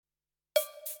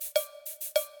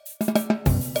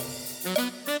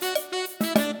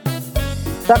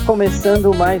Está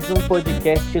começando mais um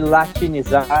podcast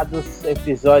Latinizados,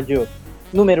 episódio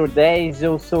número 10.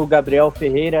 Eu sou o Gabriel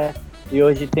Ferreira e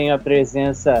hoje tenho a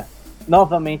presença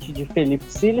novamente de Felipe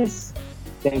Siles,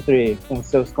 sempre com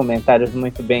seus comentários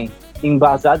muito bem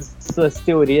embasados, suas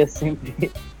teorias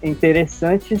sempre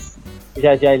interessantes.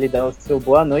 Já ele dá o seu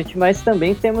boa noite, mas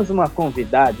também temos uma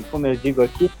convidada, como eu digo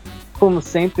aqui, como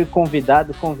sempre,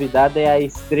 convidada é a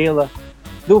estrela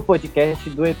do podcast,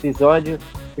 do episódio.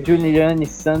 Juliane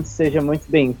Santos, seja muito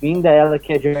bem-vinda. Ela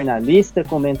que é jornalista,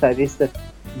 comentarista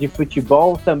de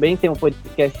futebol, também tem um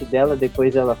podcast dela,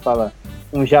 depois ela fala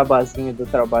um jabazinho do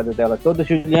trabalho dela todo.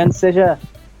 Juliane, seja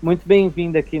muito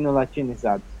bem-vinda aqui no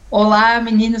Latinizado. Olá,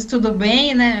 meninos, tudo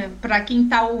bem, né? Para quem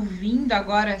está ouvindo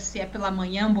agora, se é pela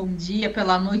manhã, bom dia,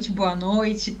 pela noite, boa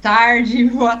noite, tarde,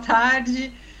 boa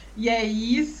tarde. E é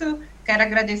isso. Quero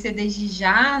agradecer desde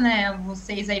já, né,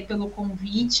 vocês aí pelo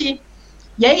convite.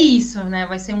 E é isso, né?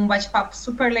 Vai ser um bate-papo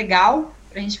super legal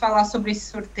para a gente falar sobre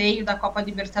esse sorteio da Copa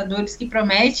Libertadores que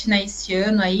promete, né, esse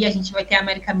ano aí. A gente vai ter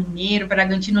América Mineiro,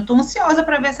 Bragantino. Estou ansiosa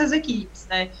para ver essas equipes,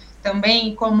 né?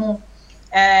 Também como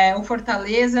o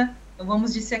Fortaleza. Então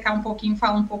vamos dissecar um pouquinho,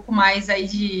 falar um pouco mais aí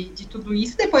de tudo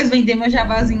isso. Depois vender meu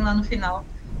jabazinho lá no final,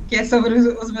 que é sobre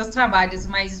os meus trabalhos.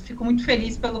 Mas fico muito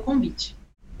feliz pelo convite.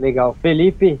 Legal.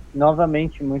 Felipe,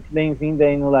 novamente, muito bem-vindo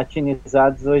aí no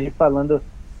Latinizados, hoje falando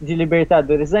de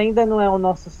Libertadores. Ainda não é o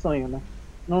nosso sonho, né?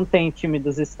 Não tem time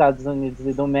dos Estados Unidos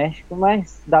e do México,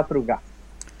 mas dá pro gasto.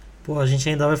 Pô, a gente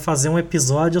ainda vai fazer um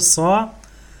episódio só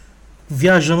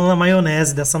viajando na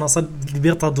maionese dessa nossa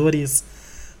Libertadores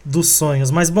dos sonhos.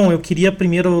 Mas, bom, eu queria, em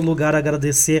primeiro lugar,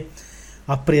 agradecer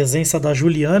a presença da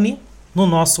Juliane no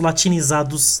nosso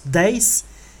Latinizados 10.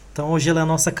 Então, hoje ela é a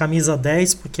nossa camisa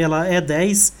 10, porque ela é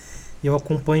 10. Eu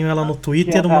acompanho ela no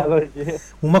Twitter,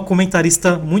 uma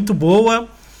comentarista muito boa,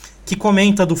 que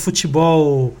comenta do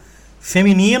futebol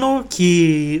feminino,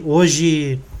 que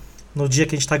hoje, no dia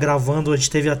que a gente está gravando, a gente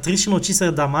teve a triste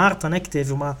notícia da Marta, né,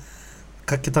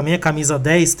 que também é camisa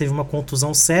 10, teve uma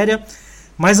contusão séria.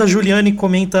 Mas a Juliane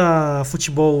comenta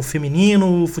futebol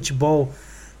feminino, futebol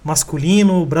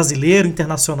masculino, brasileiro,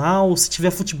 internacional. Se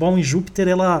tiver futebol em Júpiter,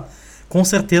 ela com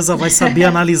certeza vai saber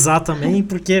analisar também,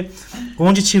 porque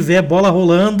onde tiver bola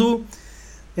rolando,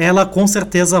 ela com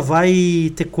certeza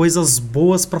vai ter coisas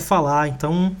boas para falar.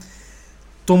 Então,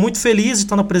 estou muito feliz de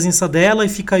estar na presença dela, e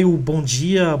fica aí o bom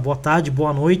dia, boa tarde,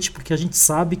 boa noite, porque a gente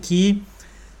sabe que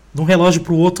de um relógio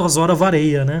para o outro as horas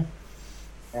varia, né?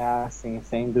 Sim,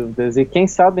 sem dúvidas. E quem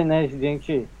sabe, né, a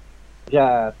gente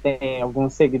já tem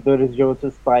alguns seguidores de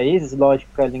outros países.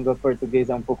 Lógico que a língua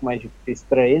portuguesa é um pouco mais difícil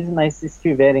para eles, mas se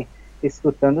estiverem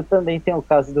escutando, também tem o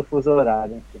caso do fuso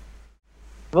horário. Enfim.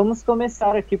 Vamos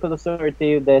começar aqui pelo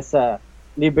sorteio dessa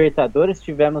Libertadores.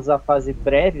 Tivemos a fase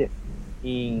prévia,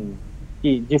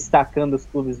 destacando os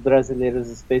clubes brasileiros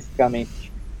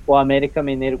especificamente. O América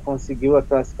Mineiro conseguiu a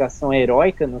classificação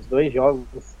heróica nos 2 jogos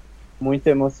muito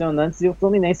emocionantes, e o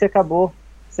Fluminense acabou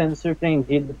sendo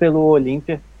surpreendido pelo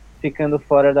Olímpia, ficando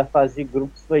fora da fase de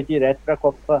grupos, foi direto para a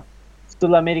Copa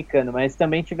Sul-Americana. Mas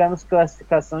também tivemos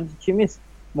classificação de times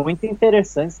muito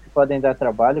interessantes que podem dar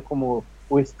trabalho, como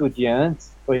o Estudiantes,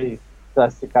 foi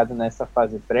classificado nessa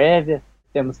fase prévia.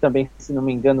 Temos também, se não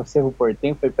me engano, o Cerro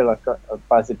Porteño foi pela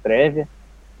fase prévia.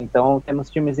 Então temos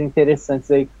times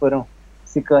interessantes aí que foram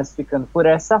se classificando por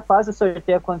essa fase. O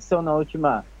sorteio aconteceu na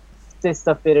última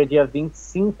sexta-feira, dia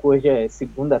 25, hoje é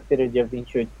segunda-feira, dia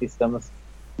 28, que estamos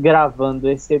gravando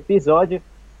esse episódio.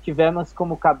 Tivemos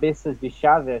como cabeças de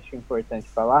chave, acho importante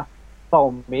falar,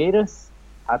 Palmeiras,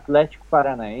 Atlético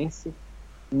Paranaense,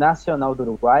 Nacional do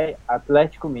Uruguai,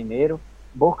 Atlético Mineiro,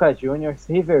 Boca Juniors,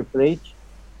 River Plate,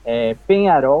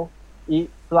 Peñarol e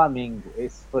Flamengo.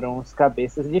 Esses foram os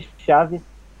cabeças de chave,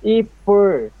 e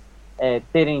por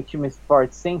terem times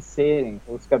fortes sem serem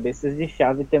os cabeças de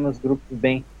chave, temos grupos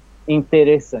bem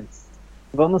interessantes.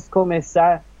 Vamos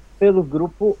começar pelo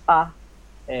grupo A,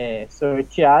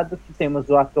 sorteado, que temos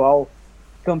o atual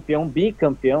campeão,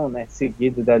 bicampeão, né,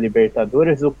 seguido da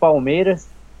Libertadores, o Palmeiras.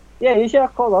 E aí já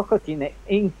coloco aqui, né,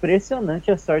 é impressionante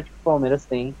a sorte que o Palmeiras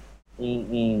tem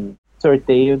em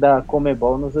sorteio da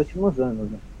Conmebol nos últimos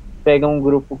anos, né? Pega um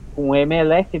grupo com o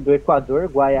Emelec do Equador,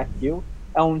 Guayaquil,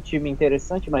 é um time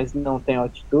interessante, mas não tem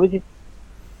altitude.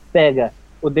 Pega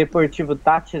o Deportivo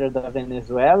Táchira da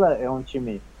Venezuela, é um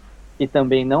time que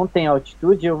também não tem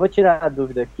altitude. Eu vou tirar a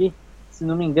dúvida aqui, se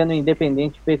não me engano, o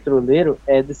Independente Petroleiro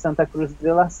é de Santa Cruz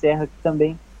de la Serra, que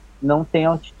também não tem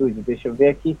altitude. Deixa eu ver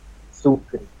aqui,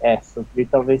 Sucre. Sucre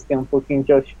talvez tenha um pouquinho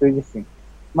de altitude, sim.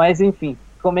 Mas, enfim,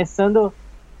 começando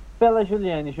pela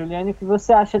Juliane. Juliane, o que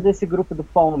você acha desse grupo do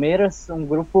Palmeiras? Um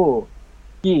grupo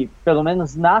que, pelo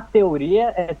menos na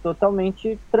teoria, é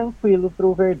totalmente tranquilo para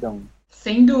o Verdão.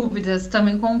 Sem dúvidas,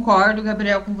 também concordo,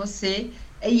 Gabriel, com você.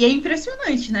 E é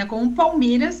impressionante, né? Como o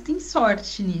Palmeiras tem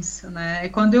sorte nisso, né?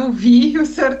 Quando eu vi o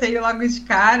sorteio logo de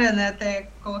cara, né? Até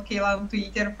coloquei lá no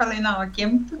Twitter, falei, não, aqui é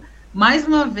muito... Mais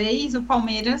uma vez, o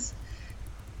Palmeiras,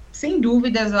 sem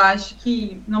dúvidas, eu acho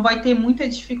que não vai ter muita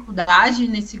dificuldade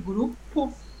nesse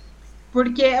grupo,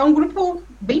 porque é um grupo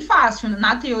bem fácil.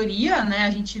 Na teoria, né? A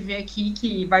gente vê aqui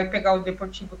que vai pegar o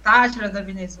Deportivo Táchira da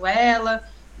Venezuela,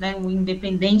 né, o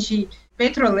Independente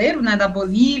Petroleiro, né, da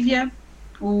Bolívia,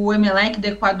 o Emelec do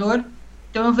Equador.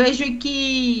 Então eu vejo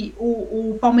que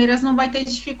o Palmeiras não vai ter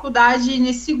dificuldade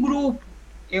nesse grupo.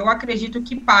 Eu acredito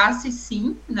que passe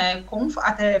sim, né, com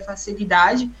até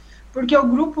facilidade, porque o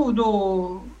grupo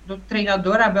do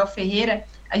treinador Abel Ferreira,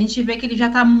 a gente vê que ele já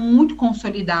está muito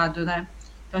consolidado, né?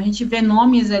 Então a gente vê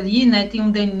nomes ali, né? Tem um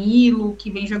Danilo,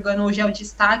 que vem jogando hoje, é o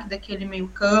destaque daquele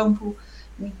meio-campo.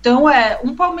 Então, é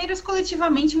um Palmeiras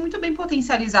coletivamente muito bem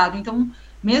potencializado. Então,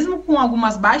 mesmo com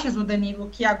algumas baixas, o Danilo,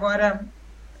 que agora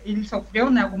ele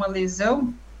sofreu, né, alguma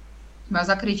lesão,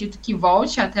 mas acredito que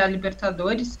volte até a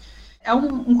Libertadores, é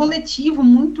um coletivo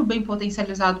muito bem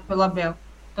potencializado pelo Abel.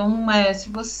 Então, se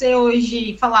você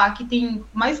hoje falar que tem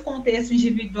mais contexto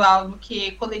individual do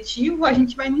que coletivo, a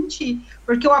gente vai mentir,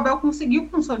 porque o Abel conseguiu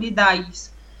consolidar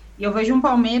isso. E eu vejo um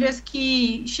Palmeiras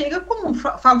que chega como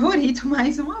favorito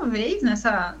mais uma vez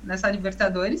nessa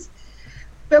Libertadores,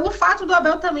 pelo fato do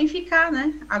Abel também ficar,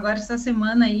 né? Agora, essa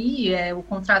semana aí, o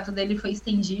contrato dele foi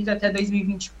estendido até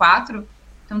 2024,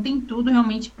 então tem tudo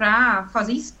realmente para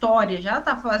fazer história. Já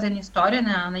está fazendo história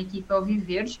na equipe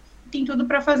Alviverde, e tem tudo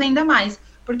para fazer ainda mais.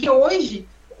 Porque hoje,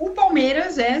 o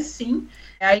Palmeiras sim,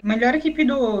 é a melhor equipe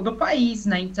do país,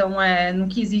 né? Então, no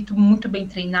quesito muito bem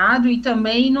treinado e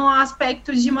também no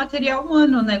aspecto de material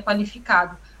humano, né?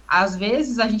 Qualificado. Às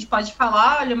vezes a gente pode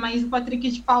falar, olha, mas o Patrick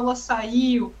de Paula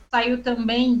saiu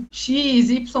também X,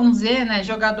 Y, Z, né?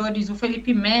 Jogadores, o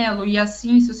Felipe Melo e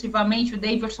assim sucessivamente, o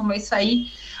Daverson vai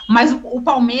sair. Mas o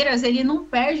Palmeiras, ele não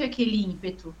perde aquele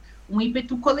ímpeto, um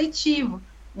ímpeto coletivo.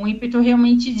 Um ímpeto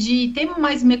realmente de ter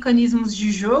mais mecanismos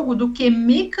de jogo do que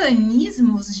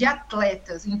mecanismos de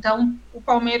atletas. Então, o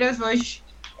Palmeiras hoje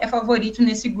é favorito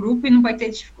nesse grupo e não vai ter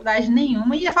dificuldade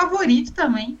nenhuma. E é favorito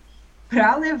também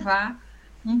para levar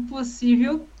um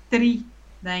possível tri,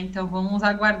 né? Então, vamos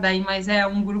aguardar aí. Mas é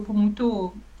um grupo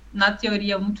muito, na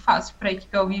teoria, muito fácil para a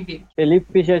equipe Alviverde.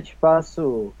 Felipe, já te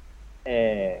passo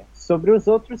sobre os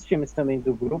outros times também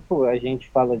do grupo. A gente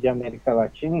fala de América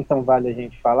Latina, então vale a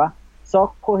gente falar.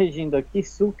 Só corrigindo aqui,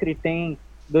 Sucre tem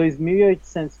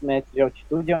 2.800 metros de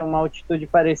altitude, é uma altitude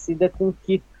parecida com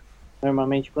Quito,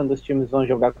 normalmente quando os times vão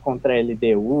jogar contra a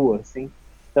LDU, assim.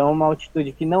 Então é uma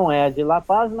altitude que não é a de La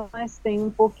Paz, mas tem um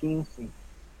pouquinho, sim.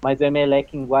 Mas o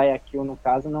Emelec em Guayaquil, no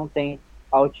caso, não tem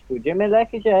altitude. O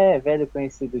Emelec já é velho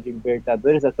conhecido de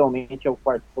Libertadores, atualmente é o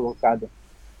 4º colocado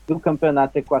do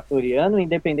campeonato equatoriano,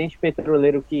 Independente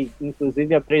Petroleiro, que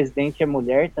inclusive a presidente é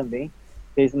mulher também,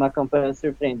 fez uma campanha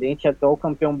surpreendente, atual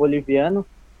campeão boliviano,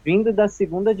 vindo da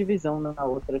 2ª divisão na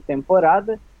outra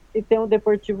temporada, e tem o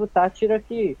Deportivo Táchira,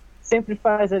 que sempre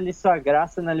faz ali sua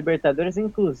graça na Libertadores,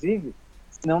 inclusive,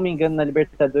 se não me engano, na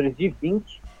Libertadores de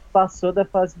 20, passou da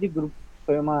fase de grupo.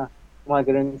 Foi uma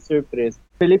grande surpresa.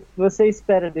 Felipe, o que você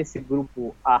espera desse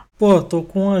grupo A? Pô, tô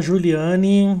com a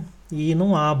Juliane e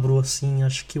não abro, assim,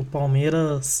 acho que o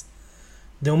Palmeiras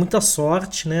deu muita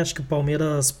sorte, né? Acho que o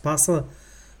Palmeiras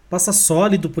passa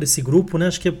sólido por esse grupo, né?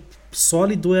 Acho que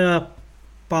sólido é a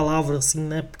palavra, assim,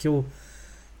 né? Que eu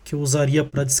usaria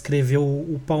para descrever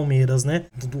o Palmeiras, né?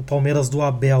 O Palmeiras do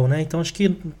Abel, né? Então acho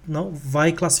que não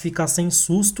vai classificar sem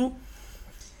susto.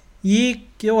 E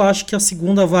eu acho que a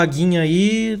segunda vaguinha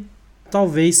aí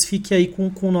talvez fique aí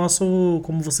com o nosso,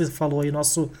 como você falou aí,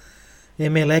 nosso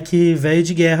Emelec velho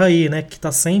de guerra aí, né? Que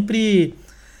tá sempre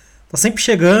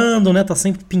chegando, né? Tá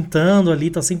sempre pintando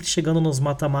ali, tá sempre chegando nos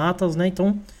mata-matas, né?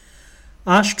 Então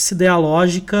acho que se der a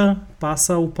lógica,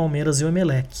 passa o Palmeiras e o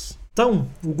Emelec. Então,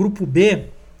 o grupo B,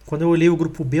 quando eu olhei o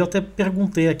grupo B, eu até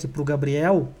perguntei aqui pro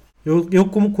Gabriel, eu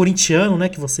como corintiano, né,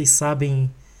 que vocês sabem,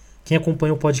 quem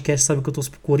acompanha o podcast sabe que eu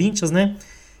torço pro Corinthians, né?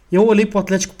 Eu olhei pro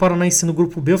Atlético Paranaense no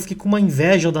grupo B, eu fiquei com uma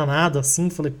inveja danada, assim,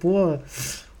 falei, pô,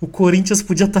 o Corinthians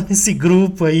podia estar nesse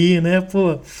grupo aí, né,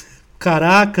 pô,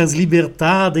 Caracas,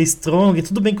 Libertad, da Strong,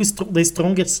 tudo bem que o da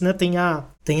Strongest, né, tem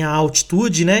a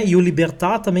altitude, né, e o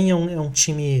Libertad também é um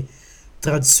time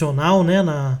tradicional, né,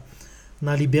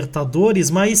 na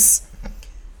Libertadores, mas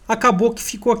acabou que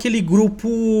ficou aquele grupo,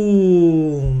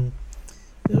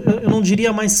 eu não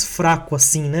diria mais fraco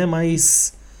assim, né,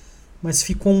 mas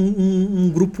ficou um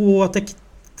grupo até que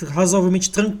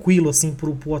razoavelmente tranquilo, assim,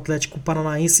 pro Atlético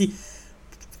Paranaense,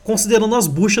 considerando as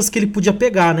buchas que ele podia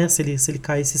pegar, né? Se ele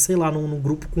caísse, sei lá, num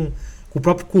grupo com o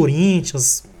próprio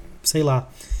Corinthians, sei lá.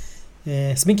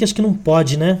 Se bem que acho que não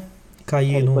pode, né?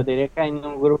 Cair Ele poderia cair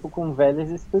num grupo com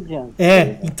Vélez e Estudiantes.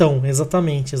 Então,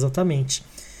 exatamente.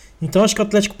 Então acho que o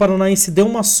Atlético Paranaense deu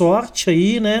uma sorte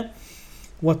aí, né?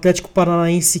 O Atlético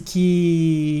Paranaense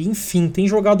que, enfim, tem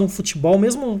jogado um futebol,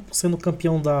 mesmo sendo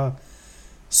campeão da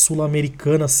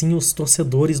Sul-Americana, assim, os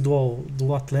torcedores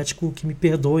do Atlético que me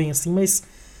perdoem, assim, mas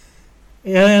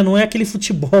não é aquele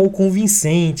futebol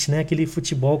convincente, né? Aquele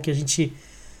futebol que a gente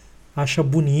acha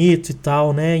bonito e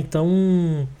tal, né?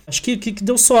 Então, acho que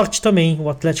deu sorte também o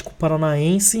Atlético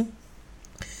Paranaense.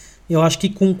 Eu acho que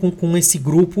com esse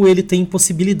grupo ele tem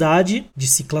possibilidade de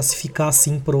se classificar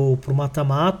assim pro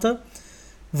mata-mata.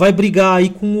 Vai brigar aí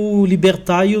com o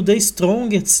Libertad e o The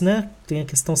Strongest, né? Tem a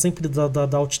questão sempre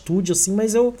da altitude, assim,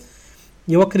 mas eu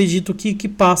acredito que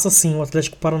passa, assim, o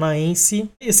Atlético Paranaense.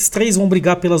 Esses três vão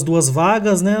brigar pelas 2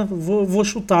 vagas, né? Vou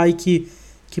chutar aí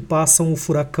que passam o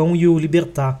Furacão e o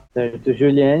Libertad. Certo,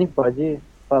 Juliane, pode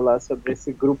falar sobre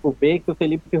esse grupo B que o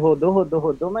Felipe rodou,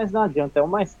 mas não adianta, é o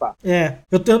mais fácil.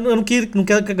 Eu não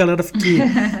quero que a galera fique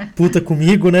puta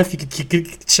comigo, né? Que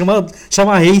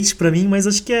chama hate pra mim, mas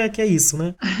acho que é isso,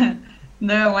 né?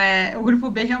 Não, o grupo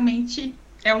B realmente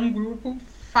é um grupo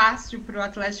fácil pro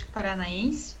Atlético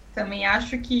Paranaense. Também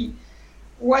acho que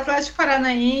o Atlético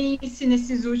Paranaense,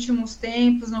 nesses últimos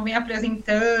tempos, não vem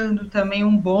apresentando também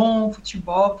um bom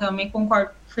futebol, também concordo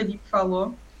com o que o Felipe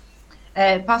falou.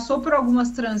 Passou por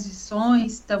algumas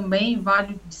transições também,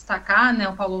 vale destacar, né?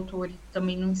 O Paulo Autori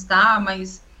também não está,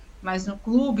 mas no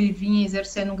clube vinha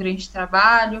exercendo um grande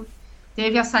trabalho.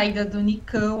 Teve a saída do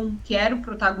Nicão, que era o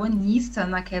protagonista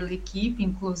naquela equipe,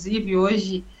 inclusive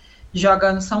hoje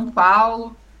joga no São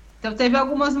Paulo. Então teve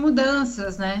algumas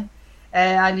mudanças, né?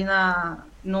 Ali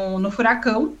no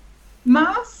Furacão,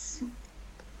 mas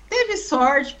teve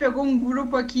sorte, pegou um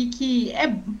grupo aqui que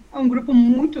é um grupo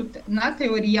muito, na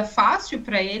teoria, fácil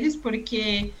para eles,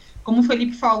 porque, como o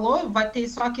Felipe falou, vai ter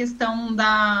só a questão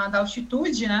da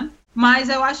altitude, né? Mas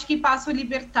eu acho que passa o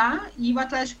Libertad e o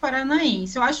Atlético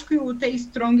Paranaense. Eu acho que o The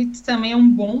Strongest também é um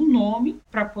bom nome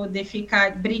para poder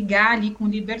brigar ali com o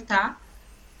Libertad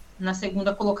na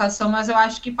segunda colocação, mas eu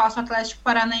acho que passa o Atlético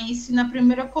Paranaense na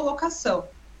primeira colocação,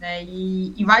 né?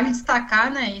 E vale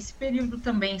destacar, né, esse período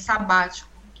também sabático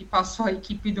que passou a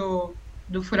equipe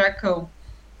do Furacão,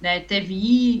 né? Teve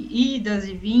idas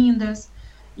e vindas,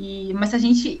 mas se a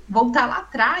gente voltar lá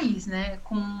atrás, né,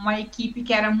 com uma equipe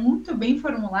que era muito bem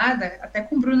formulada, até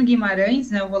com Bruno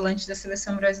Guimarães, né, o volante da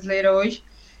seleção brasileira hoje,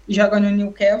 joga no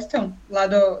Newcastle, lá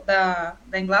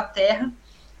da Inglaterra.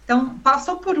 Então,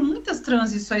 passou por muitas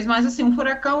transições, mas assim, o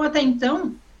Furacão até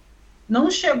então não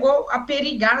chegou a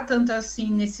perigar tanto assim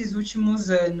nesses últimos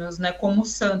anos, né? Como o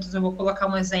Santos, eu vou colocar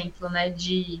um exemplo, né?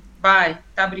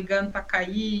 Tá brigando para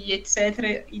cair,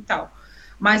 etc. e tal.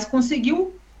 Mas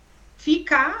conseguiu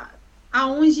ficar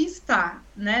aonde está,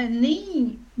 né?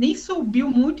 Nem subiu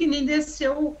muito e nem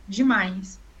desceu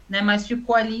demais, né? Mas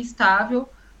ficou ali estável,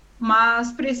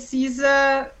 mas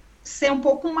precisa ser um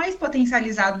pouco mais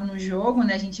potencializado no jogo,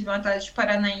 né? A gente vê um Atlético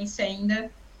Paranaense ainda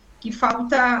que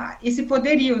falta esse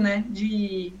poderio, né?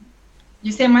 De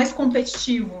ser mais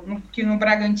competitivo, que no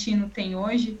Bragantino tem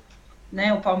hoje,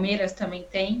 né? O Palmeiras também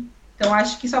tem. Então,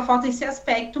 acho que só falta esse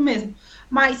aspecto mesmo.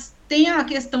 Mas tem a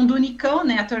questão do Nicão,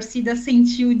 né? A torcida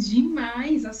sentiu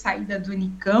demais a saída do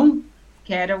Nicão,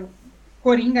 que era o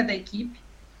coringa da equipe.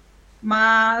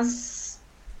 Mas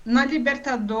na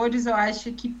Libertadores, eu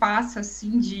acho que passa,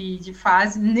 assim, de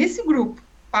fase nesse grupo.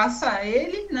 Passa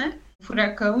ele, né?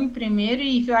 Furacão em primeiro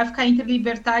e vai ficar entre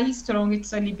Libertad e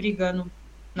Strongest ali brigando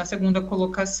na segunda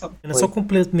colocação. Só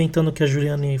complementando o que a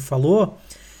Juliane falou,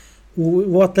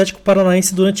 o Atlético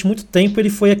Paranaense durante muito tempo ele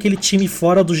foi aquele time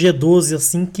fora do G12,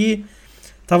 assim, que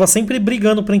tava sempre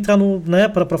brigando para entrar no, né,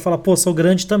 para falar, pô, sou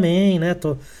grande também, né,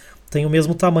 tenho o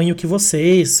mesmo tamanho que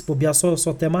vocês, bobear sou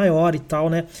até maior e tal,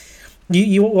 né.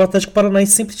 E o Atlético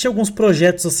Paranaense sempre tinha alguns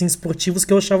projetos assim esportivos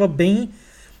que eu achava bem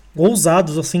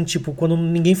ousados, assim, tipo, quando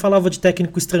ninguém falava de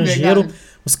técnico estrangeiro, verdade,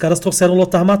 os caras trouxeram o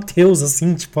Lothar Matthäus,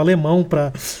 assim, tipo, alemão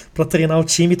pra treinar o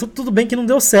time. Tudo bem que não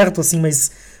deu certo, assim,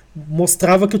 mas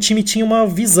mostrava que o time tinha uma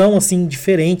visão, assim,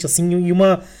 diferente, assim, e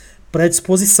uma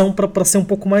predisposição pra ser um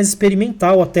pouco mais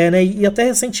experimental até, né, e até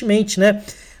recentemente, né,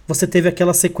 você teve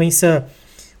aquela sequência,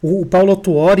 o Paulo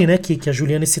Autuori, né, que a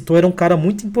Juliane citou, era um cara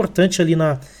muito importante ali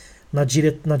na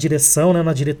direção, né,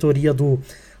 na diretoria do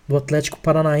Atlético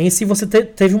Paranaense, e você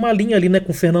teve uma linha ali, né,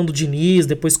 com o Fernando Diniz,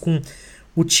 depois com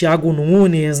o Thiago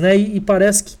Nunes, né, e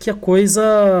parece que a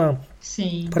coisa...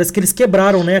 Sim. Parece que eles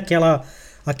quebraram, né,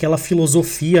 aquela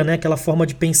filosofia, né, aquela forma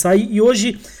de pensar. E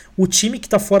hoje o time que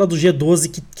está fora do G12,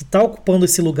 que está ocupando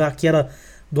esse lugar que era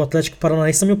do Atlético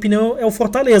Paranaense, na minha opinião, é o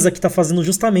Fortaleza, que está fazendo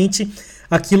justamente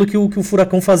aquilo que o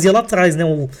Furacão fazia lá atrás, né?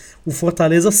 O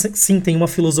Fortaleza, sim, tem uma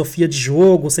filosofia de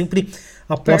jogo, sempre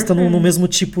aposta no mesmo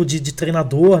tipo de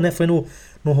treinador, né? Foi no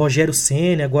Rogério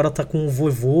Ceni, agora está com o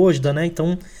Vojvoda, né?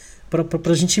 Então,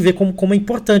 para a gente ver como é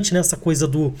importante, né, essa coisa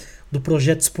do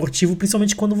projeto esportivo,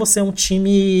 principalmente quando você é um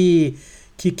time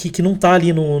que não está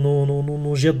ali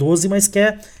no G12, mas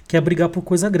quer brigar por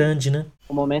coisa grande, né?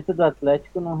 O momento do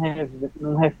Atlético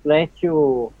não reflete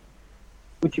o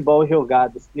futebol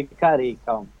jogado. Explicarei,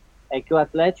 calma. É que o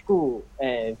Atlético,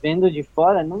 vendo de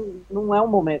fora, não é um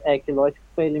momento... É que, lógico,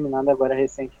 foi eliminado agora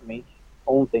recentemente,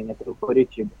 ontem, né, pelo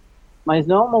Coritiba. Mas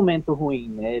não é um momento ruim,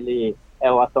 né? Ele é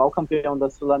o atual campeão da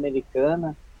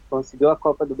Sul-Americana, conseguiu a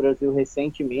Copa do Brasil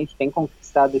recentemente, tem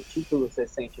conquistado títulos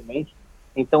recentemente.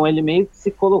 Então ele meio que se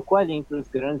colocou ali entre os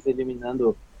grandes,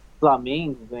 eliminando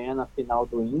Flamengo, ganhando a final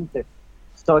do Inter.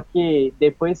 Só que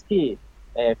depois que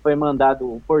foi mandado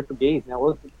o português, né,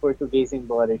 outro português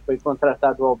embora, e foi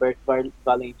contratado o Alberto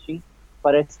Valentim,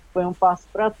 parece que foi um passo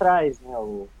para trás, né?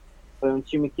 Foi um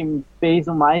time que fez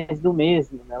o mais do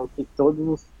mesmo, né? O que todos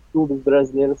os clubes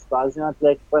brasileiros fazem, o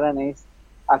Atlético Paranaense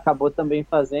acabou também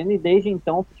fazendo, e desde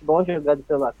então o futebol jogado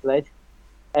pelo Atlético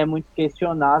é muito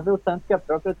questionável, tanto que a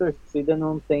própria torcida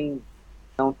não tem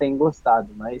gostado,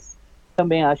 mas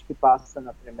também acho que passa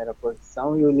na primeira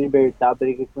posição, e o Libertad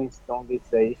briga com o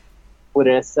Strongest aí por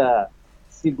essa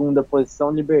segunda posição.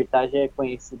 O Libertad já é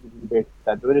conhecido de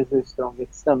Libertadores, o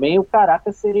Strongest também. O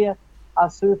Caracas seria a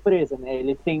surpresa, né?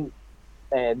 Ele tem,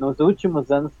 nos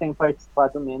últimos anos, tem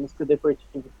participado menos que o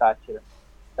Deportivo Táchira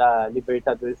da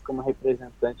Libertadores como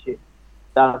representante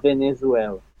da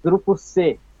Venezuela. Grupo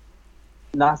C,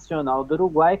 Nacional do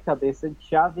Uruguai, cabeça de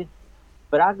chave,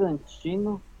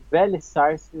 Bragantino, Vélez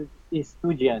Sarsfield e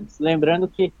Estudiantes. Lembrando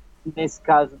que, nesse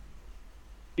caso,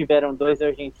 tiveram 2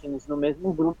 argentinos no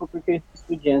mesmo grupo, porque o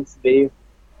Estudiantes veio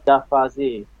da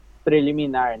fase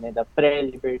preliminar, né, da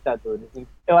pré-Libertadores.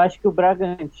 Eu acho que o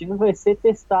Bragantino vai ser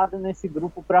testado nesse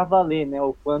grupo para valer, né,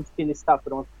 o quanto que ele está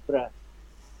pronto para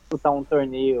disputar um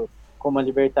torneio como a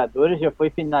Libertadores. Já foi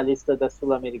finalista da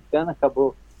Sul-Americana,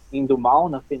 acabou indo mal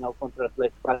na final contra o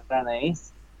Atlético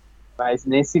Paranaense, mas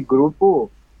nesse grupo,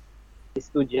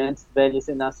 Estudiantes, Vélez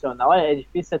e Nacional, é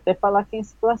difícil até falar quem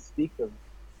se classifica.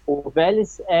 O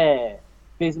Vélez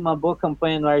fez uma boa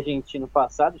campanha no argentino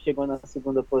passado, chegou na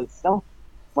segunda posição,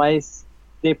 mas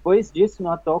depois disso, no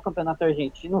atual campeonato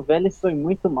argentino, o Vélez foi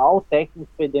muito mal, o técnico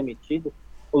foi demitido.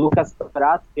 O Lucas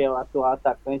Prato, que é o atual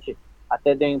atacante,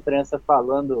 até deu a imprensa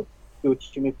falando que o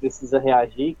time precisa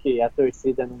reagir, que a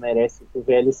torcida não merece o que o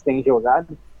Vélez tem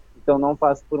jogado, então não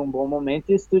passa por um bom momento.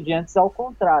 E Estudiantes, ao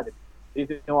contrário,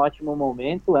 vive um ótimo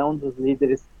momento, é um dos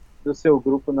líderes do seu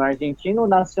grupo no argentino. O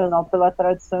Nacional pela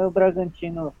tradição, e o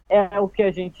Bragantino é o que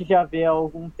a gente já vê há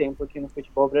algum tempo aqui no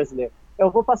futebol brasileiro.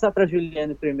 Eu vou passar para a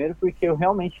Juliane primeiro, porque eu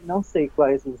realmente não sei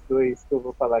quais os dois que eu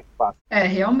vou falar que passam.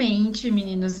 Realmente,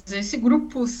 meninos, esse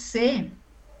grupo C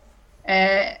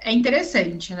é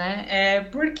interessante, né?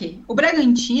 Por quê? O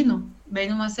Bragantino vem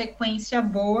numa sequência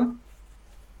boa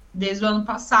desde o ano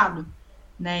passado,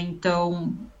 né?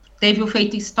 Então, teve o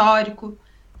feito histórico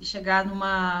de chegar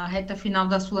numa reta final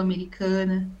da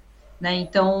Sul-Americana, né?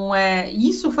 Então,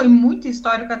 isso foi muito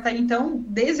histórico até então,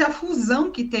 desde a fusão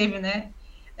que teve, né?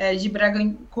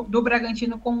 Do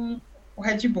Bragantino com o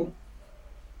Red Bull.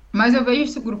 Mas eu vejo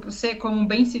esse grupo C, como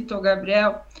bem citou o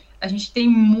Gabriel, a gente tem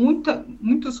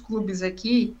muitos clubes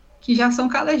aqui que já são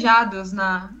calejados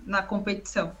na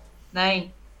competição, né?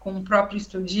 Com o próprio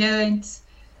Estudiantes,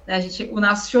 né? O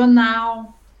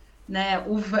Nacional, né?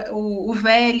 O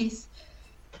Vélez.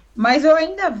 Mas eu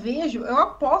ainda eu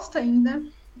aposto ainda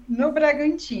no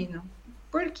Bragantino.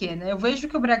 Por quê? Né? Eu vejo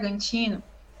que o Bragantino,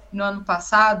 no ano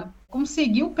passado,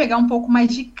 conseguiu pegar um pouco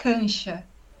mais de cancha,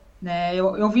 né?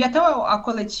 Eu vi até a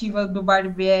coletiva do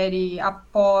Barbieri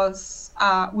após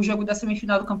o jogo da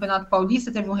semifinal do Campeonato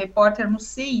Paulista. Teve um repórter, não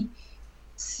sei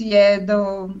se é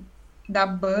da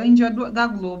Band ou da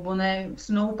Globo, né?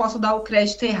 Senão eu posso dar o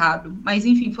crédito errado. Mas,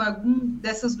 enfim, foi algum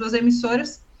dessas duas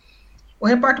emissoras. O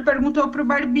repórter perguntou para o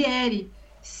Barbieri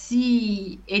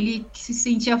se ele se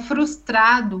sentia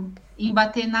frustrado em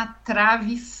bater na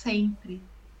trave sempre.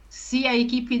 Se a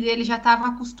equipe dele já estava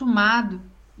acostumado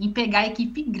em pegar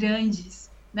equipe grandes,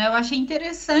 né? Eu achei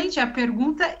interessante a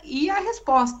pergunta e a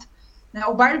resposta, né?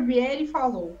 O Barbieri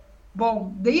falou,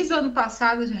 bom, desde o ano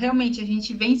passado, realmente, a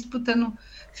gente vem disputando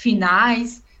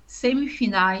finais,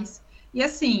 semifinais, e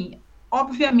assim,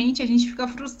 obviamente, a gente fica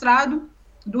frustrado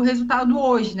do resultado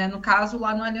hoje, né? No caso,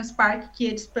 lá no Allianz Parque, que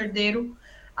eles perderam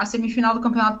a semifinal do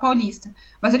Campeonato Paulista.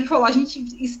 Mas ele falou, a gente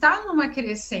está numa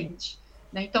crescente,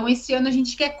 né? Então, esse ano a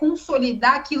gente quer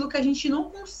consolidar aquilo que a gente não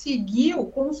conseguiu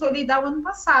consolidar o ano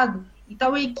passado.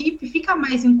 Então, a equipe fica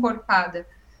mais encorpada,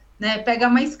 né? Pega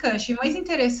mais cancha. E mais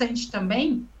interessante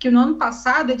também, que no ano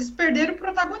passado eles perderam o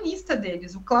protagonista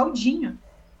deles, o Claudinho.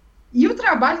 E o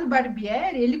trabalho do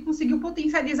Barbieri, ele conseguiu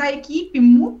potencializar a equipe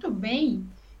muito bem,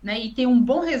 né, e ter um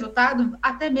bom resultado,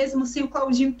 até mesmo sem o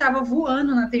Claudinho que estava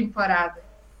voando na temporada.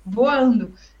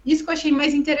 Voando. Isso que eu achei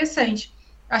mais interessante.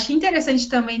 Achei interessante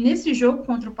também nesse jogo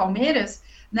contra o Palmeiras,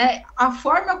 né, a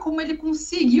forma como ele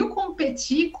conseguiu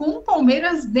competir com o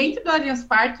Palmeiras dentro do Allianz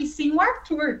Parque sem o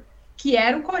Arthur, que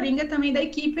era o coringa também da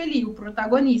equipe ali, o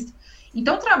protagonista.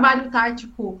 Então, o trabalho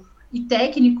tático e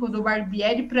técnico do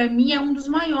Barbieri, para mim, é um dos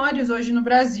maiores hoje no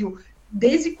Brasil,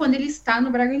 desde quando ele está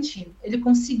no Bragantino. Ele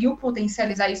conseguiu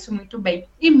potencializar isso muito bem.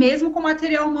 E mesmo com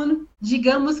material humano,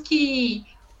 digamos que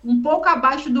um pouco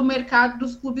abaixo do mercado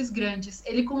dos clubes grandes,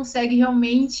 ele consegue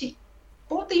realmente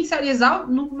potencializar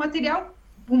no material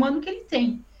humano que ele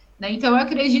tem, né? Então, eu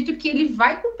acredito que ele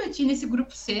vai competir nesse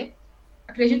grupo C.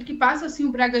 Acredito que passa, assim,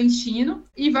 o Bragantino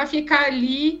e vai ficar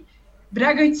ali,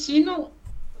 Bragantino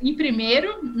em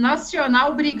primeiro,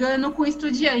 Nacional brigando com o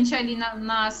Estudiante ali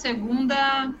na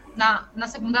segunda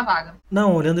vaga.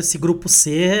 Não, olhando esse grupo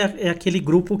C, é aquele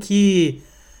grupo que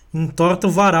entorta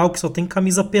o varal, que só tem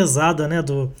camisa pesada, né?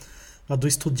 Do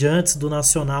Estudiantes, do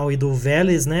Nacional e do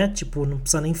Vélez, né? Tipo, não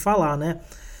precisa nem falar, né?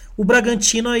 O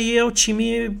Bragantino aí é o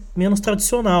time menos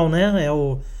tradicional, né? É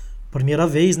a primeira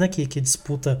vez, né, que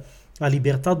disputa a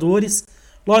Libertadores.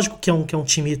 Lógico que é um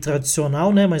time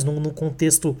tradicional, né? Mas num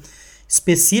contexto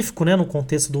específico, né, no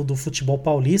contexto do futebol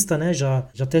paulista, né, já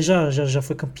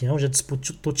foi campeão, já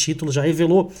disputou título, já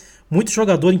revelou muito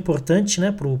jogador importante, né,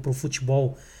 pro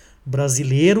futebol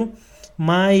brasileiro,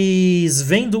 mas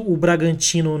vendo o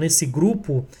Bragantino nesse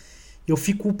grupo, eu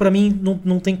fico, para mim,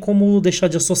 não tem como deixar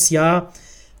de associar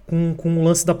com o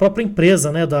lance da própria empresa,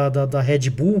 né, da Red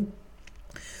Bull,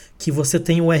 que você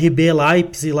tem o RB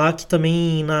Leipzig lá, que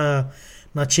também na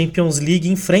Champions League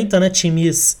enfrenta, né,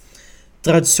 times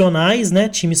tradicionais, né,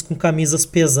 times com camisas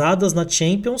pesadas na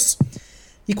Champions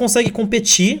e consegue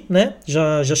competir, né,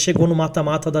 já chegou no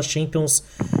mata-mata da Champions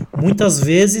muitas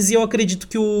vezes, e eu acredito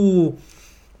que o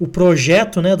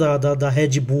projeto, né, da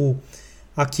Red Bull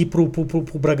aqui pro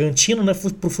Bragantino, né,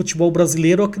 pro futebol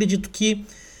brasileiro, eu acredito que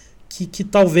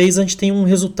talvez a gente tenha um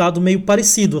resultado meio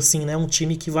parecido, assim, né, um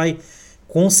time que vai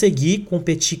conseguir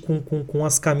competir com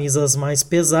as camisas mais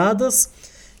pesadas,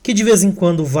 que de vez em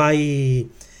quando vai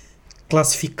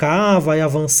classificar, vai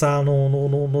avançar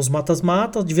nos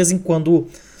matas-matas, de vez em quando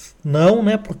não,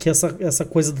 né? Porque essa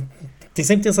coisa,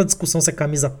 sempre tem essa discussão se a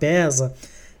camisa pesa,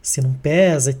 se não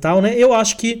pesa e tal, né? Eu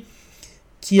acho que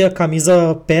a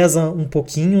camisa pesa um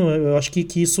pouquinho, eu acho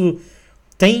que isso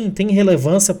tem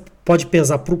relevância, pode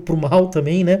pesar pro mal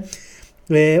também, né?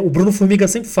 O Bruno Formiga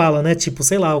sempre fala, né? Tipo,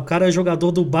 sei lá, o cara é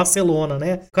jogador do Barcelona,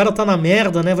 né? O cara tá na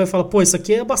merda, né? Vai falar, pô, isso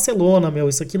aqui é Barcelona, meu,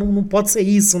 isso aqui não pode ser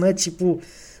isso, né? Tipo,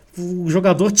 o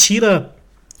jogador tira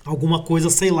alguma coisa,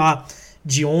 sei lá,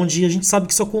 de onde, a gente sabe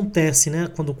que isso acontece, né?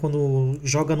 Quando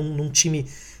joga num time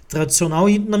tradicional,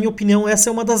 e na minha opinião essa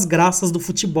é uma das graças do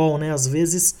futebol, né? Às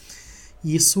vezes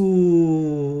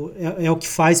isso é o que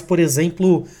faz, por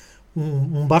exemplo,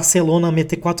 um Barcelona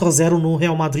meter 4-0 no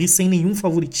Real Madrid sem nenhum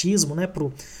favoritismo, né?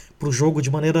 Pro jogo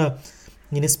de maneira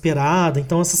inesperada.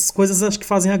 Então essas coisas acho que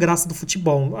fazem a graça do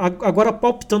futebol. Agora,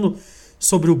 palpitando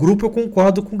sobre o grupo, eu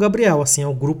concordo com o Gabriel, assim, é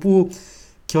um grupo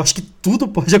que eu acho que tudo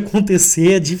pode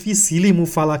acontecer, é dificílimo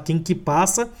falar quem que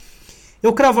passa.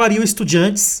 Eu cravaria o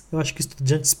Estudiantes, eu acho que o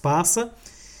Estudiantes passa,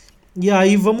 e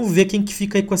aí vamos ver quem que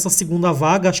fica aí com essa segunda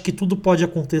vaga, acho que tudo pode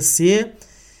acontecer.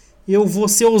 Eu vou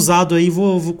ser ousado aí,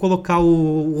 vou colocar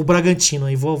o Bragantino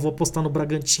aí, vou apostar no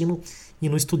Bragantino e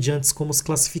no Estudiantes como os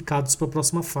classificados para a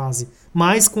próxima fase,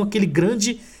 mas com aquele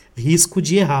grande risco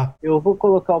de errar. Eu vou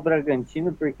colocar o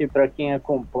Bragantino porque, para quem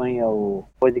acompanha o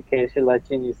podcast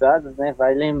Latinizados, né,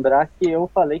 vai lembrar que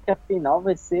eu falei que a final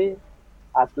vai ser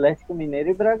Atlético Mineiro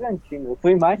e Bragantino. Eu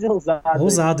fui mais ousado.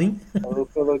 Ousado, hein? Eu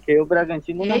coloquei o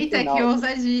Bragantino na final. Eita, que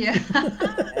ousadia!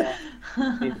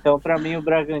 Então, para mim, o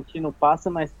Bragantino passa,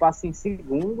 mas passa em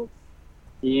segundo,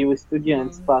 e o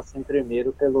Estudiantes passa em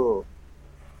primeiro pelo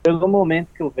momento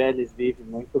que o Vélez vive,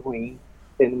 muito ruim,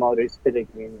 tendo Maurício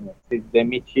Pellegrino sido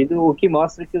demitido, o que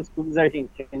mostra que os clubes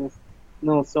argentinos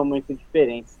não são muito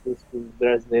diferentes dos clubes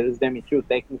brasileiros. Demitiu o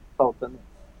técnico faltando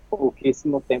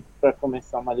pouquíssimo tempo para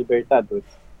começar uma Libertadores.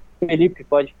 Felipe,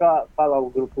 pode falar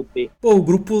o grupo D. Pô, o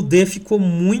grupo D ficou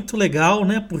muito legal,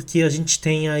 né? Porque a gente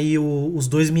tem aí os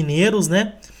dois mineiros,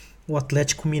 né? O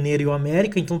Atlético Mineiro e o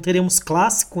América, então teremos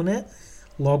clássico, né?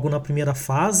 logo na primeira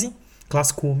fase,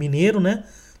 clássico mineiro, né?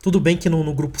 Tudo bem que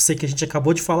no grupo C que a gente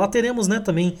acabou de falar, teremos, né,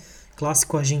 também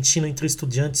clássico argentino entre o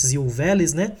Estudiantes e o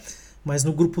Vélez, né? Mas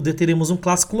no grupo D teremos um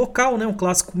clássico local, né? Um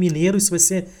clássico mineiro, isso vai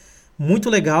ser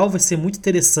muito legal, vai ser muito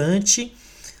interessante.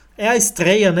 É a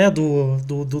estreia, né,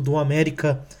 do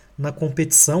América na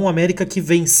competição. O América que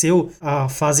venceu a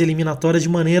fase eliminatória de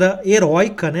maneira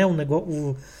heróica, né?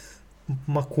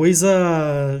 Uma coisa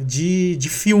de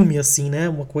filme, assim, né?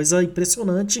 Uma coisa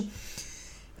impressionante.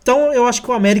 Então eu acho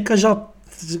que o América já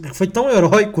foi tão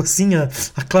heróico assim a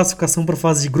classificação para a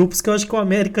fase de grupos, que eu acho que o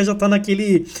América já tá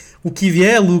naquele o que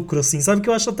vier é lucro, assim, sabe, que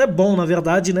eu acho até bom, na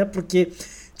verdade, né? Porque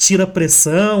tira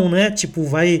pressão, né? Tipo,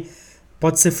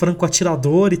 pode ser franco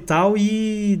atirador e tal,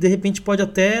 e de repente pode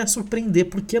até surpreender,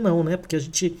 por que não, né? Porque a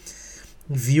gente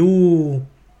viu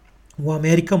o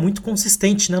América muito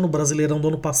consistente, né, no Brasileirão do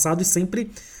ano passado e sempre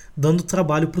dando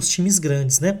trabalho para os times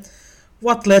grandes, né? O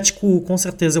Atlético com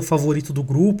certeza é o favorito do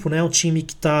grupo, né? É um time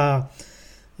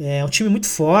muito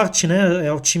forte, né?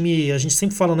 É o time, a gente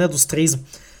sempre fala, né, dos três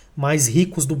mais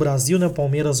ricos do Brasil, né? O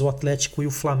Palmeiras, o Atlético e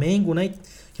o Flamengo, né?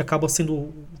 Que acabam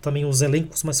sendo também os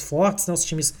elencos mais fortes, né? Os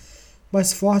times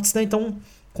mais fortes, né? Então,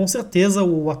 com certeza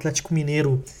o Atlético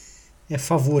Mineiro é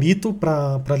favorito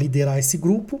para liderar esse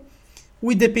grupo.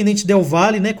 O Independente Del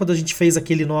Valle, né? Quando a gente fez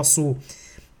aquele nosso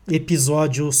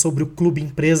episódio sobre o clube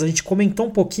empresa, a gente comentou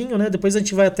um pouquinho, né? Depois a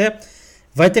gente vai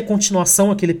ter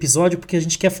continuação aquele episódio, porque a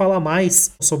gente quer falar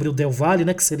mais sobre o Del Valle,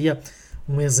 né? Que seria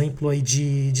um exemplo aí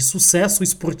de sucesso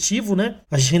esportivo, né?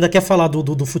 A gente ainda quer falar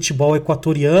do futebol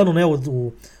equatoriano, né?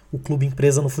 O clube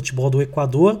empresa no futebol do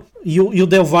Equador. E o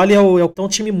Del Valle é um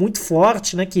time muito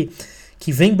forte, né? Que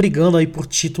vem brigando aí por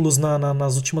títulos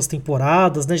nas últimas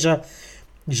temporadas, né?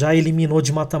 Já eliminou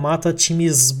de mata-mata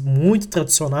times muito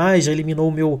tradicionais, já eliminou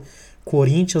o meu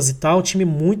Corinthians e tal, time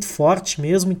muito forte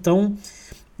mesmo, então...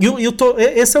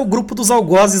 Esse é o grupo dos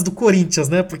algozes do Corinthians,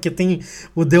 né? Porque tem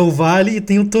o Del Valle e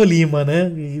tem o Tolima,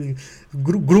 né?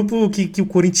 Grupo que o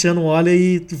corintiano olha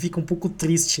e fica um pouco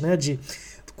triste, né?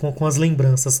 Com as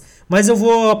lembranças. Mas eu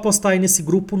vou apostar aí nesse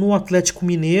grupo no Atlético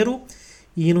Mineiro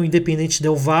e no Independente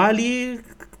Del Valle,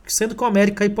 sendo que o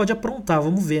América aí pode aprontar,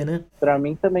 vamos ver, né? Para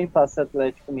mim também passa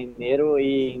Atlético Mineiro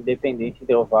e Independente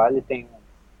Del Valle, tem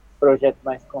um projeto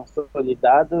mais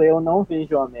consolidado. Eu não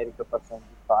vejo o América passando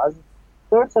de fase.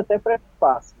 Torço até para que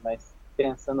passe, mas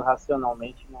pensando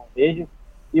racionalmente não vejo.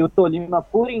 E o Tolima,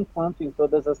 por enquanto, em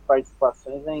todas as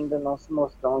participações, ainda não se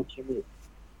mostrou um time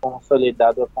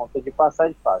consolidado a ponto de passar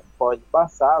de fase. Pode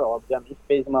passar, obviamente,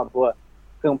 fez uma boa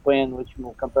campanha no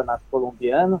último campeonato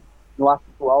colombiano. No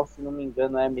atual, se não me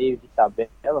engano, é meio de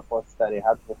tabela, posso estar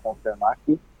errado, vou confirmar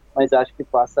aqui, mas acho que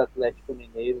passa Atlético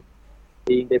Mineiro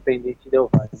e Independente Del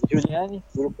Valle. Juliane,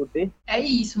 grupo D? É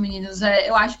isso, meninos.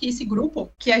 Eu acho que esse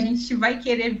grupo que a gente vai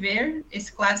querer ver,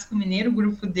 esse clássico mineiro,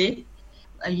 grupo D,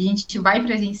 a gente vai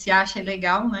presenciar, achei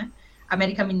legal, né?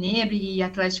 América Mineiro e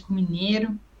Atlético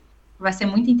Mineiro. Vai ser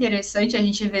muito interessante a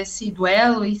gente ver esse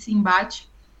duelo e esse embate.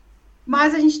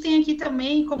 Mas a gente tem aqui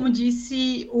também, como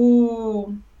disse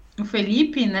o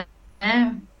Felipe, né?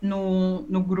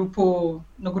 No grupo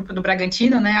do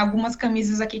Bragantino, né? Algumas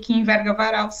camisas aqui que enverga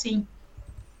varal, sim.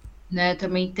 Né,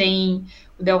 também tem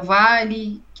o Del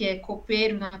Valle, que é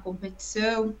copeiro na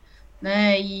competição,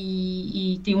 né,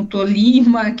 e tem o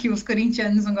Tolima, que os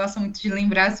corintianos não gostam muito de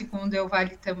lembrar-se, com o Del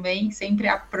Valle também, sempre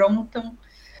aprontam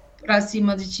para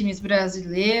cima de times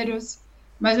brasileiros,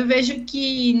 mas eu vejo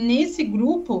que nesse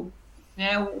grupo,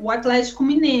 né, o Atlético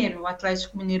Mineiro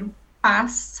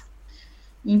passa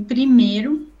em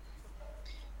primeiro,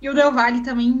 e o Del Valle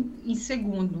também em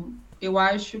segundo. Eu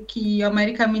acho que o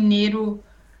América Mineiro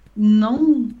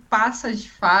não passa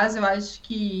de fase, eu acho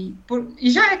que...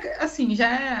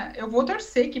 eu vou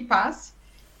torcer que passe,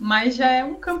 mas já é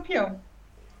um campeão.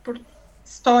 Por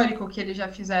histórico que eles já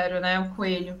fizeram, né, o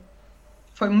Coelho.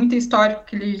 Foi muito histórico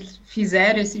que eles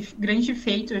fizeram, esse grande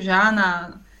feito já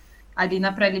ali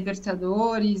na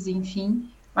pré-Libertadores, enfim.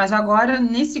 Mas agora,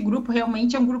 nesse grupo,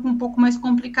 realmente é um grupo um pouco mais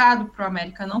complicado para o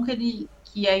América. Não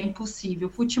que é impossível.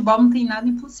 O futebol não tem nada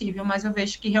impossível, mas eu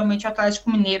vejo que realmente o Atlético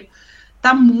Mineiro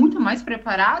está muito mais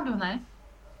preparado, né?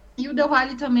 E o Del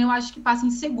Valle também eu acho que passa em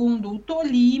segundo. O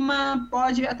Tolima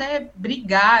pode até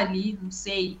brigar ali, não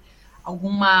sei,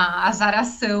 alguma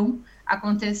azaração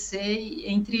acontecer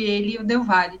entre ele e o Del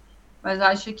Valle. Mas eu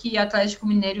acho que Atlético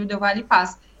Mineiro e o Del Valle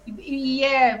passa.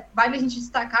 Vale a gente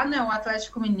destacar, né, o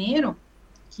Atlético Mineiro,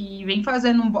 que vem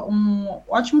fazendo um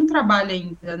ótimo trabalho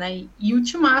ainda, né? E o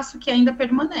timaço que ainda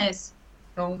permanece.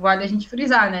 Então, vale a gente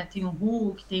frisar, né? Tem o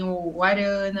Hulk, tem o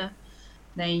Arana,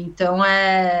 né? Então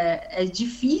é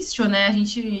difícil, né, a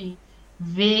gente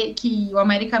ver que o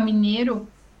América Mineiro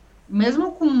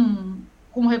mesmo com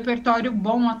um repertório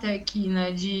bom até aqui,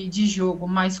 né, de jogo,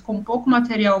 mas com pouco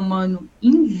material humano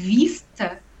em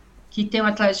vista que tem o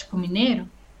Atlético Mineiro,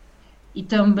 e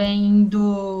também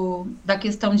da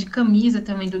questão de camisa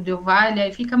também do Del Valle,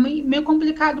 aí fica meio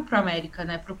complicado para o América,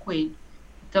 né, para o Coelho.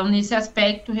 Então, nesse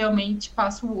aspecto, realmente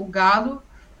passa o Galo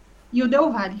e o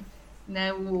Del Valle,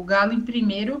 né, o Galo em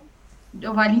primeiro, o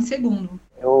Del Valle em segundo.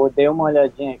 Eu dei uma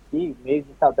olhadinha aqui, meio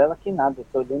de tabela que nada, o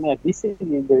Tolima é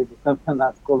vice-líder do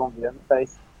campeonato colombiano,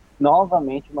 faz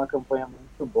novamente uma campanha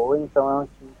muito boa, então é um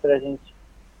time para a gente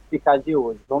ficar de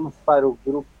olho. Vamos para o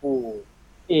grupo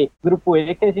E. Grupo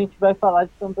E, que a gente vai falar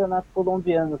de campeonato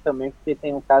colombiano também, porque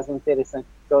tem um caso interessante,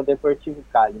 que é o Deportivo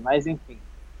Cali. Mas, enfim,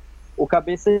 o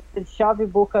cabeça de chave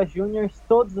Boca Juniors,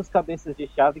 todos os cabeças de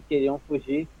chave queriam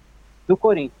fugir do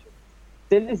Corinthians.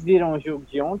 Se eles viram o jogo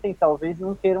de ontem, talvez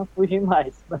não queiram fugir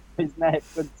mais, mas na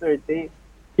época do sorteio,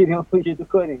 queriam fugir do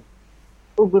Corinthians.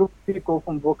 O grupo ficou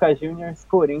com Boca Juniors,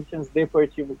 Corinthians,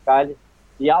 Deportivo Cali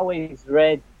e Always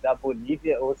Red da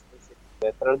Bolívia, ou se você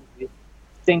quiser traduzir,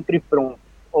 sempre pronto,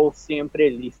 ou sempre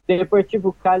listo.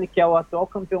 Deportivo Cali, que é o atual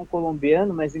campeão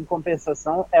colombiano, mas em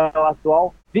compensação é o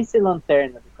atual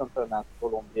vice-lanterna do campeonato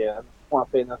colombiano, com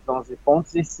apenas 11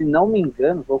 pontos, e se não me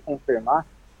engano, vou confirmar,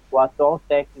 o atual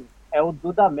técnico é o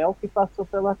Dudamel, que passou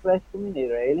pelo Atlético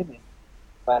Mineiro, é ele mesmo.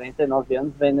 49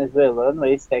 anos, venezuelano,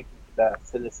 ex-técnico da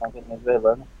seleção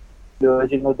venezuelana, e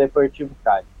hoje no Deportivo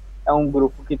Cali. É um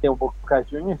grupo que tem o Boca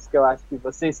Juniors, que eu acho que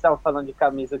vocês estavam falando de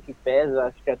camisa que pesa,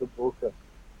 acho que é do Boca,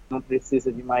 não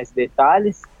precisa de mais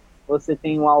detalhes. Você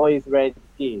tem o Always Red,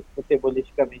 que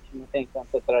futebolisticamente não tem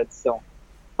tanta tradição,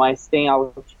 mas tem a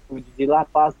altitude de La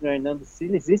Paz no Hernando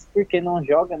Siles, isso porque não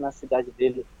joga na cidade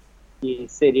dele, que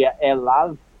seria El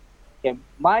Alto, que é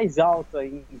mais alto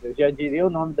ainda, eu já diria o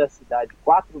nome da cidade,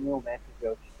 4.000 metros de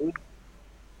altitude,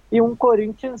 e um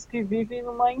Corinthians que vive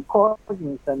numa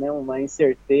incógnita, né, uma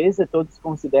incerteza. Todos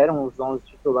consideram os 11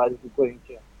 titulares do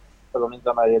Corinthians, pelo menos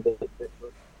a maioria das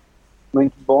pessoas,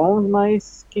 muito bons,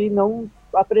 mas que não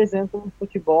apresentam um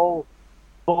futebol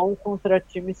bom contra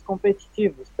times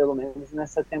competitivos, pelo menos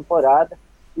nessa temporada,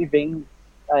 e vem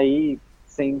aí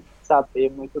sem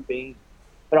saber muito bem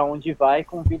para onde vai,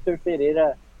 com o Vitor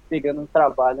Pereira pegando um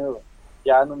trabalho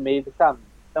já no meio do caminho.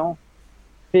 Então,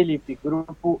 Felipe,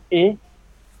 grupo E,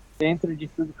 dentro de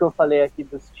tudo que eu falei aqui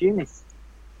dos times,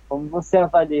 como você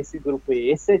avalia esse grupo E?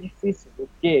 Esse é difícil,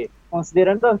 porque,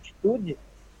 considerando a altitude,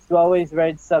 se o Always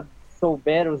Red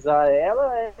souber usar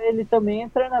ela, ele também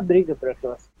entra na briga para a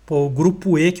classe. Pô, o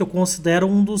grupo E, que eu considero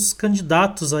um dos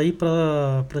candidatos aí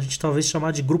pra gente talvez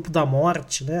chamar de grupo da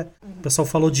morte, né? O pessoal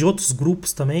falou de outros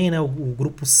grupos também, né? O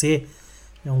grupo C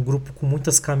é um grupo com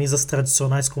muitas camisas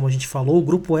tradicionais, como a gente falou. O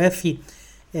grupo F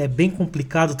é bem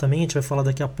complicado também, a gente vai falar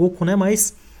daqui a pouco, né?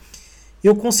 Mas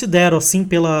eu considero, assim,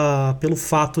 pelo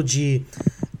fato de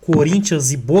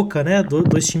Corinthians e Boca, né?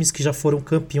 Dois times que já foram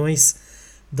campeões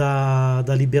da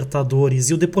Libertadores,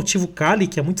 e o Deportivo Cali,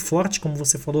 que é muito forte, como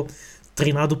você falou,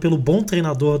 treinado pelo bom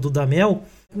treinador do Dudamel.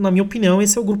 Na minha opinião,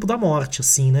 esse é o grupo da morte,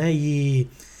 assim, né?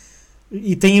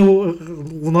 E tem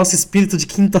o nosso espírito de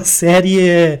quinta série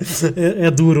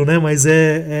é duro, né? Mas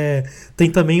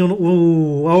tem também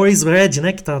o Always Red,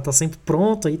 né? Que tá sempre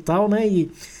pronto e tal, né?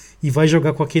 E vai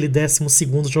jogar com aquele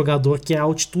 12º jogador, que é a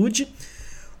altitude.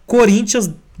 Corinthians,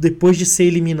 depois de ser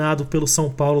eliminado pelo São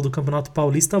Paulo do Campeonato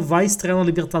Paulista, vai estrear na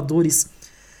Libertadores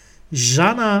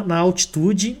já na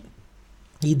altitude,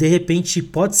 e de repente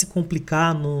pode se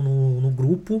complicar no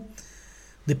grupo,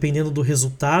 dependendo do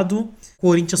resultado.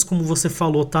 Corinthians, como você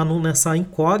falou, tá nessa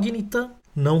incógnita,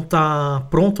 não tá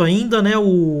pronto ainda, né?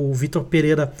 O Vitor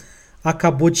Pereira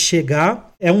acabou de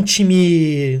chegar. É um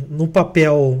time no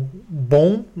papel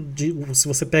bom, se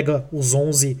você pega os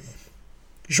 11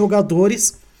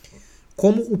 jogadores.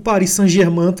 Como o Paris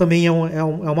Saint-Germain também é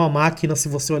uma máquina, se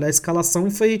você olhar a escalação,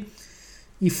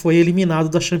 e foi eliminado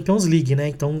da Champions League, né?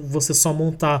 Então, você só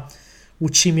montar o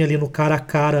time ali no cara a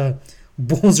cara,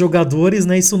 bons jogadores,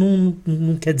 né? Isso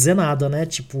não quer dizer nada, né?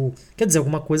 Tipo, quer dizer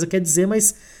alguma coisa, quer dizer,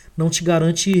 mas não te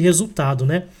garante resultado,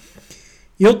 né?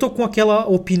 Eu tô com aquela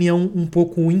opinião um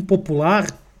pouco impopular,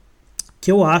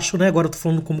 que eu acho, né? Agora eu tô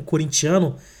falando como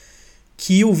corintiano,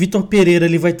 que o Vitor Pereira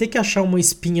ele vai ter que achar uma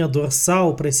espinha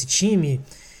dorsal para esse time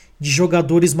de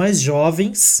jogadores mais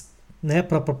jovens, né,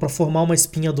 para formar uma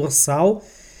espinha dorsal,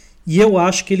 e eu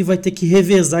acho que ele vai ter que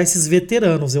revezar esses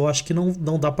veteranos. Eu acho que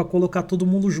não dá para colocar todo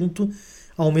mundo junto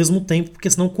ao mesmo tempo, porque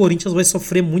senão o Corinthians vai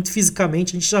sofrer muito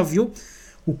fisicamente. A gente já viu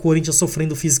o Corinthians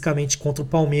sofrendo fisicamente contra o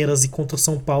Palmeiras e contra o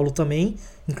São Paulo também,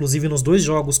 inclusive nos 2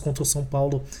 jogos contra o São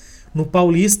Paulo no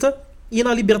Paulista, e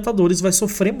na Libertadores vai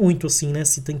sofrer muito, assim, né,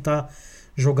 se tentar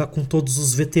jogar com todos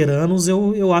os veteranos,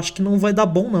 eu acho que não vai dar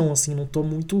bom não, assim, não tô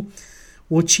muito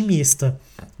otimista,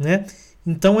 né?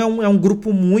 Então é um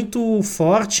grupo muito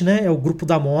forte, né? É o grupo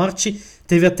da morte.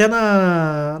 Teve até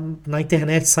na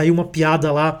internet, saiu uma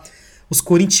piada lá, os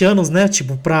corintianos, né?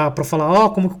 Tipo, pra falar,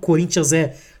 como que o Corinthians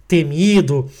é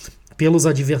temido pelos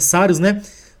adversários, né?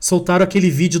 Soltaram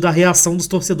aquele vídeo da reação dos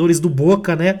torcedores do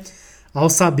Boca, né? Ao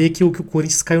saber que o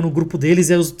Corinthians caiu no grupo deles,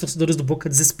 e aí os torcedores do Boca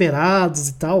desesperados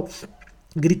e tal,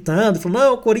 gritando, falando,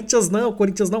 não, Corinthians não,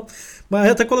 Corinthians não. Mas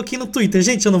eu até coloquei no Twitter,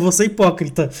 gente, eu não vou ser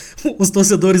hipócrita. Os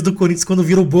torcedores do Corinthians, quando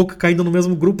viram o Boca caindo no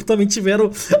mesmo grupo, também tiveram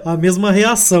a mesma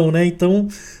reação, né? Então,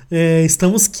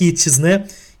 estamos quites, né?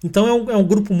 Então é um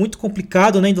grupo muito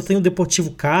complicado, né? Ainda tem o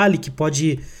Deportivo Cali, que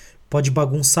pode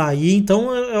bagunçar aí.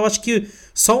 Então eu acho que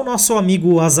só o nosso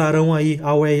amigo azarão aí,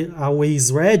 Always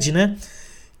Red, né?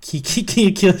 Que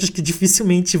eu acho que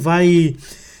dificilmente vai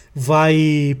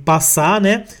passar,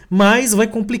 né? Mas vai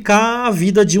complicar a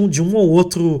vida de um ou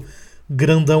outro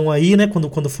grandão aí, né?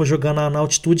 Quando for jogar na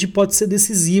altitude, pode ser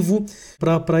decisivo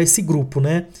para esse grupo,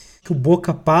 né? Que o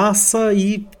Boca passa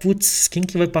e, putz, quem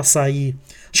que vai passar aí?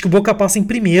 Acho que o Boca passa em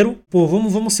primeiro. Pô,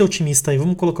 vamos ser otimistas aí,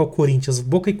 vamos colocar o Corinthians,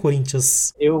 Boca e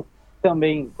Corinthians. Eu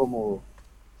também, como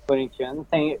corintiano,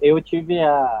 eu tive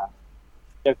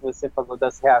já que você falou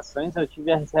das reações, eu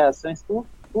tive as reações com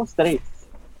os três.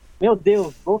 Meu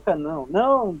Deus, Boca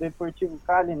não, Deportivo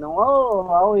Cali não,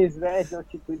 Always Red,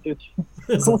 altitude.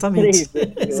 Exatamente. Com os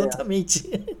três,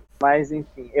 Exatamente. Mas,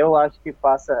 enfim, eu acho que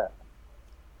passa...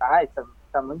 Ai,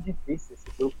 tá muito difícil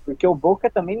esse grupo, porque o Boca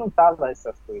também não tava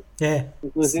essas coisas.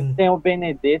 Inclusive sim. tem o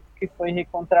Benedetto que foi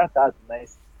recontratado,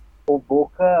 mas o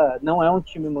Boca não é um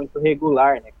time muito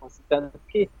regular, né? Considerando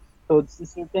que todos se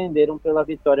surpreenderam pela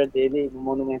vitória dele no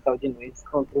Monumental de Nunes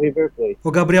contra o River Plate.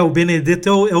 Ô Gabriel, o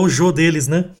Benedetto é o Jô deles,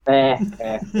 né?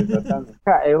 Exatamente.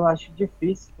 Cara, eu acho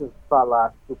difícil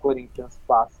falar que o Corinthians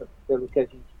passa pelo que a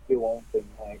gente viu ontem,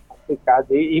 né? É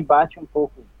complicado e bate um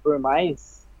pouco, por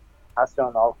mais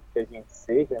racional que a gente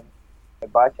seja, né?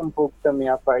 Bate um pouco também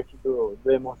a parte do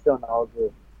emocional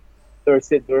do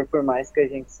torcedor, por mais que a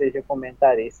gente seja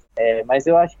comentarista. Mas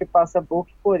eu acho que passa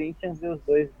Boca e Corinthians e os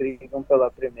dois brigam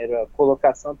pela primeira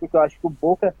colocação, porque eu acho que o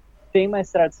Boca tem mais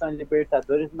tradição em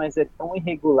Libertadores, mas é tão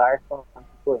irregular quanto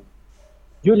o Corinthians.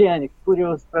 Juliane,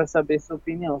 curioso para saber sua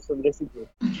opinião sobre esse grupo.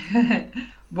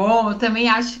 Bom, eu também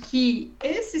acho que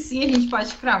esse sim a gente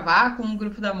pode cravar com o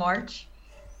grupo da morte.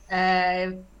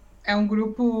 É um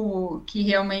grupo que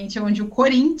realmente é onde o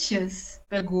Corinthians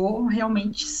pegou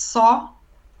realmente só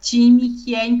time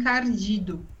que é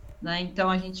encardido, né?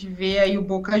 Então a gente vê aí o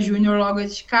Boca Júnior logo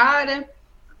de cara.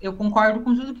 Eu concordo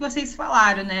com tudo que vocês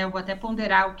falaram, né? Eu vou até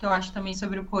ponderar o que eu acho também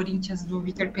sobre o Corinthians do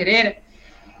Vitor Pereira.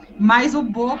 Mas o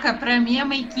Boca, para mim, é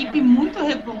uma equipe muito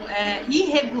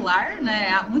irregular,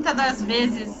 né? Muitas das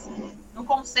vezes não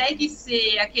consegue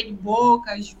ser aquele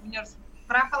Boca Júnior.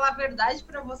 Para falar a verdade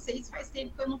para vocês, faz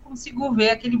tempo que eu não consigo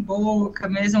ver aquele Boca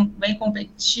mesmo bem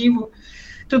competitivo.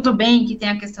 Tudo bem que tem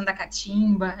a questão da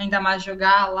catimba, ainda mais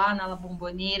jogar lá na La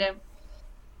Bombonera,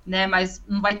 né? Mas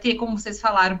não vai ter, como vocês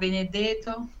falaram, o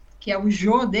Benedetto, que é o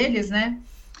Jô deles, né?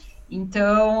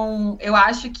 Então, eu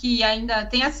acho que ainda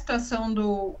tem a situação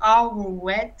do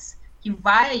Always, que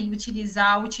vai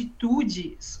utilizar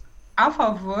altitudes a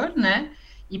favor, né?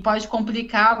 E pode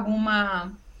complicar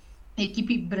alguma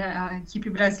equipe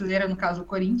brasileira, no caso o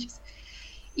Corinthians.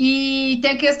 E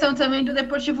tem a questão também do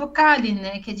Deportivo Cali,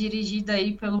 né, que é dirigida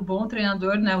aí pelo bom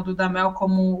treinador, né, o Dudamel,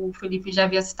 como o Felipe já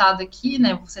havia citado aqui,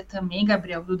 né, você também,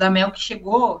 Gabriel, o Dudamel que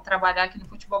chegou a trabalhar aqui no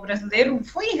futebol brasileiro,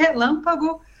 foi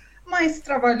relâmpago, mas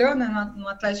trabalhou, né, no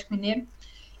Atlético Mineiro.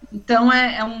 Então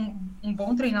é um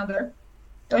bom treinador.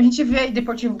 Então a gente vê aí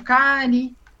Deportivo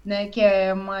Cali, né, que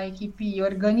é uma equipe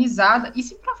organizada. E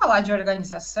se para falar de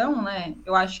organização, né,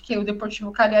 eu acho que o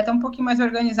Deportivo Cali é até um pouquinho mais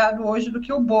organizado hoje do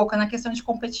que o Boca, na questão de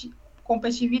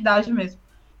competitividade mesmo.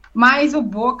 Mas o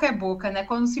Boca é Boca, né?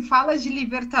 Quando se fala de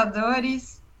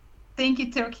Libertadores, tem que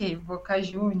ter o quê? Boca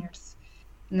Juniors,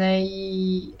 né?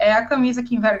 E é a camisa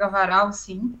que enverga varal,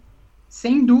 sim.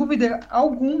 Sem dúvida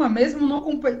alguma, mesmo não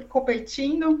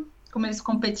competindo como eles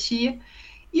competiam.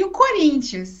 E o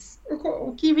Corinthians,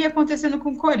 o que vem acontecendo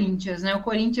com o Corinthians, né? O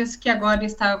Corinthians que agora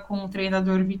está com o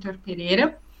treinador Vitor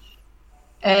Pereira.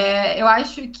 Eu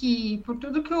acho que, por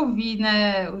tudo que eu vi,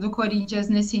 né, do Corinthians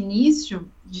nesse início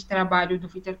de trabalho do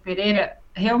Vitor Pereira,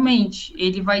 realmente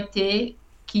ele vai ter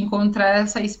que encontrar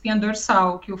essa espinha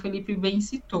dorsal que o Felipe bem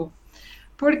citou.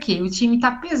 Por quê? O time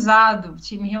está pesado, o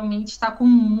time realmente está com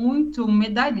muito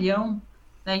medalhão,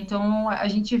 né? Então a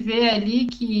gente vê ali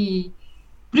que,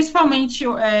 principalmente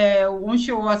onde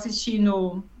eu assisti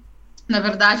no na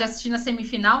verdade, assistindo a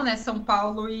semifinal, né, São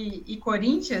Paulo e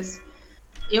Corinthians,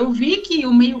 eu vi que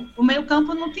o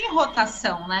meio-campo não tem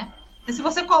rotação, né? Então, se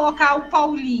você colocar o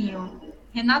Paulinho,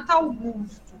 Renato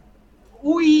Augusto,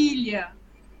 o William,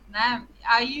 né?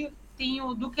 Aí tem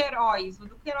o Duqueiroz. O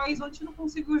Duqueiroz ontem não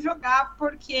conseguiu jogar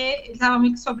porque ele estava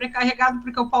meio que sobrecarregado,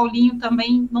 porque o Paulinho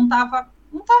também não estava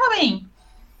bem,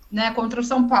 né, contra o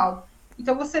São Paulo.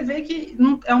 Então você vê que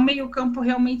é um meio-campo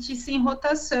realmente sem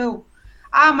rotação.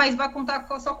 Ah, mas vai contar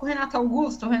só com o Renato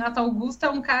Augusto? O Renato Augusto é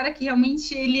um cara que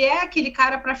realmente ele é aquele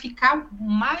cara para ficar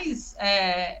mais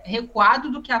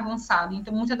recuado do que avançado.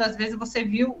 Então, muitas das vezes você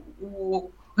viu o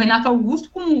Renato Augusto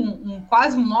com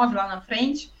quase um 9 lá na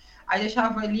frente, aí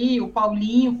deixava ali o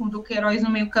Paulinho com o Duqueiroz no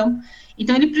meio campo.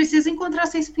 Então, ele precisa encontrar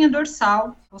essa espinha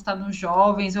dorsal, postar nos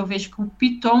jovens. Eu vejo que o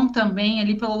Piton também,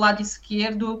 ali pelo lado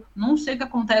esquerdo, não sei o que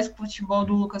acontece com o futebol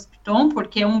do Lucas Piton,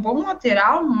 porque é um bom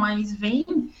lateral, mas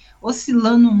vem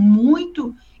oscilando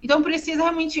muito. Então, precisa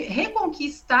realmente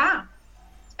reconquistar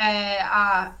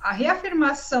a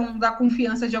reafirmação da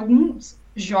confiança de alguns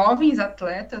jovens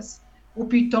atletas. O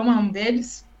Piton é um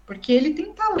deles, porque ele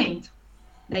tem talento,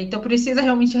 né? Então, precisa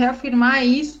realmente reafirmar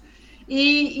isso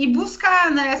e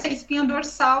buscar, né, essa espinha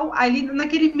dorsal ali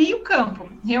naquele meio campo,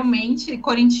 realmente,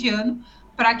 corintiano,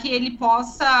 para que ele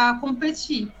possa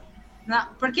competir.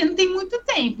 Porque não tem muito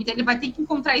tempo, então ele vai ter que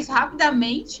encontrar isso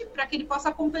rapidamente para que ele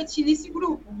possa competir nesse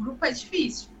grupo. O grupo é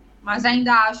difícil, mas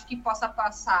ainda acho que possa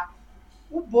passar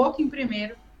o Boca em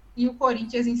primeiro e o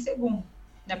Corinthians em segundo,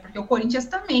 né? Porque o Corinthians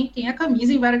também tem a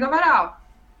camisa em verga varal,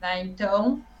 né?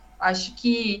 Então, acho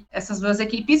que essas duas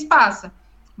equipes passam.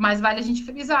 Mas vale a gente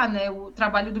frisar, né? O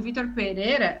trabalho do Vitor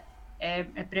Pereira é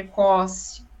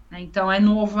precoce, né? Então é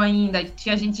novo ainda.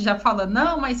 Tinha gente já falando,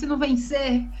 não, mas se não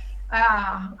vencer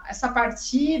essa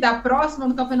partida, a próxima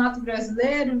no Campeonato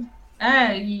Brasileiro,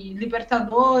 e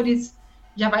Libertadores,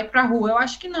 já vai para a rua. Eu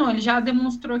acho que não, ele já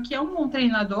demonstrou que é um bom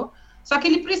treinador, só que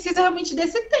ele precisa realmente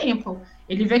desse tempo.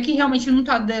 Ele vê que realmente não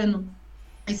está dando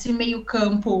esse meio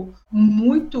campo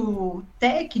muito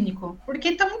técnico, porque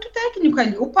está muito técnico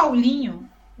ali. O Paulinho,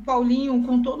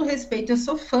 com todo respeito, eu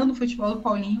sou fã do futebol do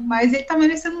Paulinho, mas ele está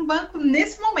merecendo um banco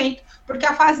nesse momento, porque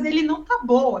a fase dele não está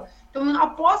boa. Então, eu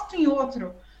aposto em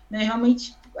outro, né,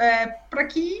 realmente, para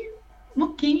que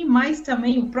não queime mais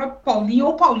também o próprio Paulinho,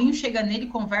 ou o Paulinho chega nele e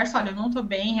conversa, olha, eu não estou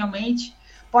bem, realmente,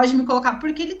 pode me colocar,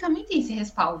 porque ele também tem esse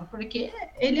respaldo, porque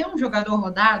ele é um jogador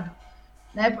rodado,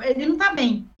 né, ele não está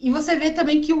bem. E você vê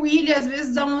também que o Willian, às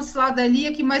vezes, dá uma oscilada ali,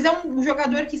 aqui, mas é um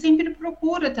jogador que sempre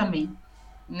procura também,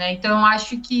 né, então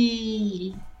acho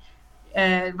que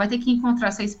vai ter que encontrar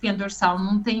essa espinha dorsal,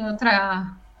 não tem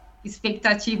outra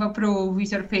expectativa para o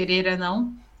Vitor Pereira,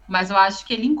 não. Mas eu acho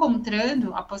que ele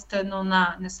encontrando, apostando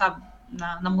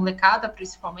na molecada,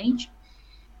 principalmente,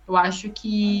 eu acho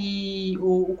que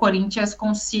o Corinthians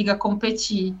consiga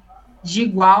competir de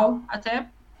igual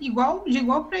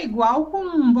para igual com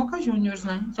o Boca Juniors,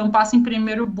 né? Então passa em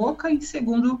primeiro Boca e em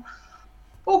segundo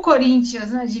o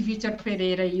Corinthians, né, de Vitor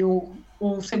Pereira e o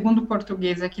segundo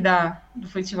português aqui do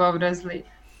futebol brasileiro.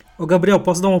 Ô Gabriel,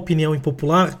 posso dar uma opinião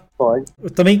impopular? Pode. Eu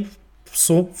também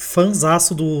sou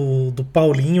fãzaço do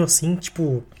Paulinho, assim,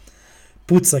 tipo,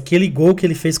 putz, aquele gol que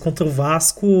ele fez contra o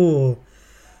Vasco,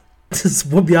 se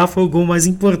bobear, foi o gol mais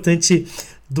importante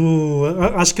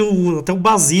acho que até o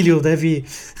Basílio deve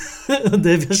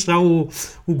achar o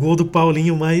gol do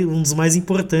Paulinho um dos mais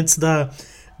importantes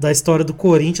da história do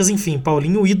Corinthians. Enfim,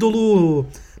 Paulinho, ídolo,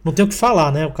 não tem o que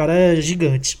falar, né? O cara é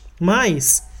gigante.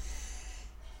 Mas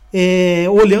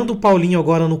olhando o Paulinho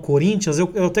agora no Corinthians,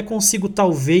 eu até consigo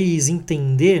talvez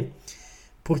entender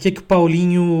por que o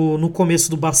Paulinho no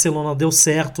começo do Barcelona deu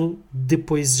certo,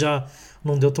 depois já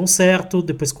não deu tão certo,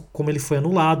 depois como ele foi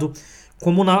anulado,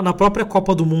 como na própria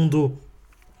Copa do Mundo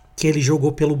que ele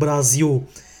jogou pelo Brasil,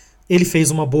 ele fez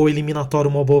uma boa eliminatória,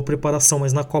 uma boa preparação,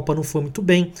 mas na Copa não foi muito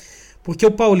bem, porque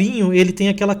o Paulinho ele tem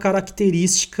aquela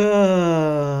característica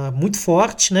muito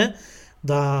forte, né?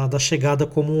 Da chegada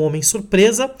como um homem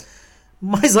surpresa,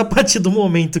 mas a partir do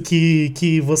momento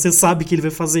que você sabe que ele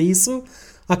vai fazer isso,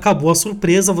 acabou a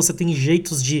surpresa, você tem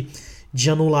jeitos de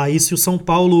anular isso, e o São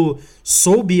Paulo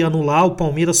soube anular, o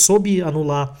Palmeiras soube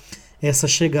anular essa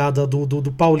chegada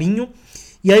do Paulinho,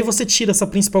 e aí você tira essa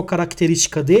principal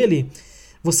característica dele,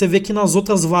 você vê que nas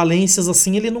outras valências,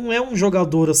 assim, ele não é um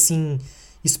jogador, assim,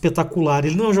 espetacular,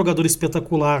 ele não é um jogador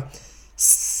espetacular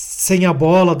sem a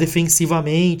bola,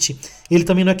 defensivamente. Ele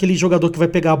também não é aquele jogador que vai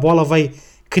pegar a bola, vai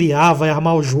criar, vai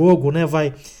armar o jogo, né?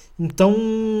 Então,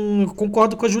 eu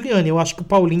concordo com a Juliane. Eu acho que o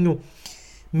Paulinho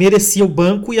merecia o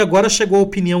banco e agora chegou a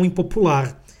opinião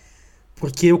impopular.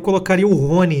 Porque eu colocaria o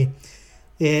Rony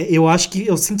Eu acho que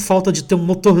eu sinto falta de ter um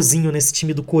motorzinho nesse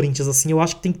time do Corinthians, assim. Eu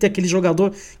acho que tem que ter aquele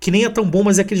jogador que nem é tão bom,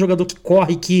 mas é aquele jogador que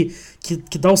corre, que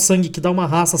dá o sangue, que dá uma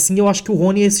raça, assim. Eu acho que o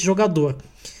Rony é esse jogador.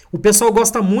 O pessoal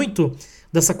gosta muito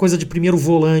dessa coisa de primeiro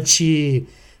volante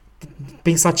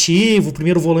pensativo,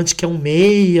 primeiro volante que é um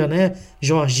meia, né?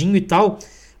 Jorginho e tal.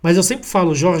 Mas eu sempre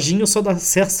falo, Jorginho só dá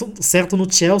certo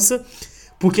no Chelsea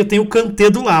porque tem o Kanté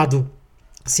do lado.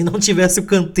 Se não tivesse o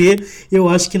Kanté, eu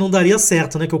acho que não daria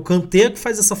certo, né? Que o Kanté que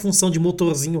faz essa função de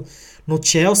motorzinho no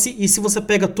Chelsea. E se você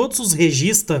pega todos os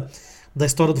registas da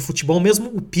história do futebol,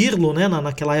 mesmo o Pirlo, né?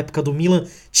 Naquela época do Milan,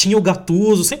 tinha o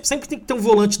Gattuso. Sempre tem que ter um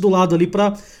volante do lado ali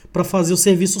para fazer o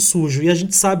serviço sujo. E a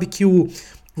gente sabe que o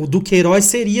Duqueiroz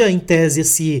seria, em tese,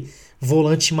 esse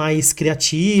volante mais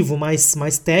criativo,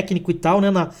 mais técnico e tal,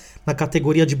 né? Na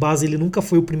categoria de base ele nunca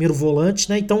foi o primeiro volante,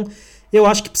 né? Então eu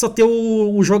acho que precisa ter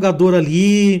o jogador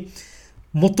ali,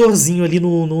 motorzinho ali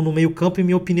no meio campo, e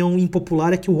minha opinião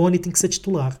impopular é que o Rony tem que ser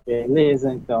titular.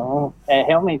 Beleza, então,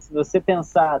 realmente, se você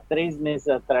pensar 3 meses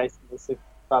atrás que você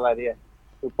falaria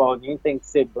que o Paulinho tem que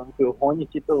ser banco e o Rony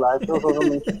titular,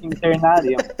 provavelmente te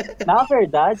internariam. Na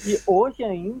verdade, hoje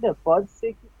ainda pode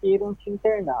ser que queiram te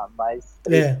internar, mas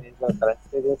 3 meses atrás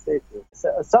teria certeza.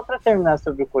 Só para terminar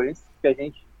sobre o Corinthians, que a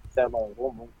gente se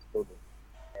alongou muito sobre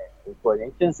o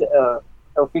Corinthians,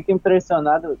 eu fico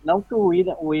impressionado, não que o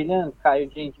William caiu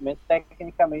de rendimento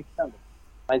tecnicamente também,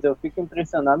 mas eu fico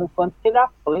impressionado no quanto que ele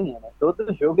apanha, né?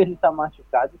 Todo jogo ele tá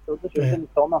machucado e todo jogo ele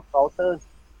toma faltas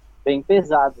bem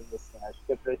pesadas, assim. Acho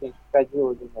que é pra gente ficar de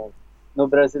olho no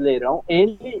Brasileirão,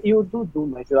 ele e o Dudu,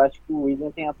 mas eu acho que o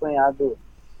William tem apanhado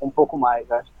um pouco mais,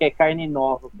 eu acho que é carne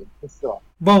nova pro pessoal.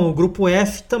 Bom, o grupo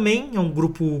F também é um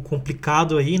grupo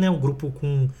complicado aí, né? Um grupo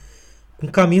com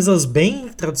camisas bem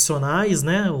tradicionais,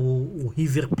 né? O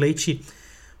River Plate,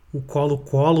 o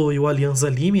Colo-Colo e o Alianza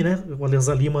Lima, né? O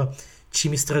Alianza Lima,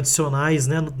 times tradicionais,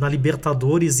 né? Na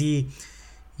Libertadores e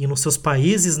nos seus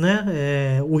países,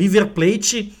 né? O River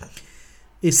Plate,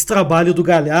 esse trabalho do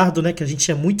Galhardo, né? Que a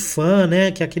gente é muito fã, né?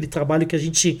 Que é aquele trabalho que a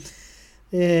gente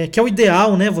que é o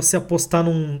ideal, né? Você apostar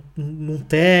num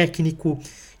técnico,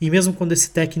 e mesmo quando esse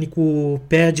técnico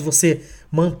perde, você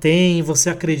mantém, você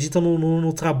acredita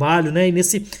no trabalho, né? E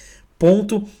nesse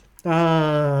ponto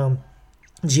a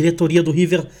diretoria do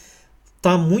River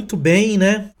tá muito bem,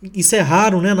 né? Isso é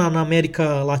raro, né? Na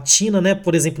América Latina, né?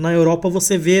 Por exemplo, na Europa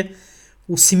você vê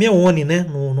o Simeone, né?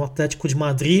 No Atlético de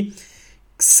Madrid,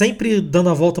 sempre dando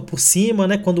a volta por cima,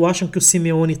 né? Quando acham que o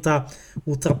Simeone está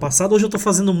ultrapassado. Hoje eu estou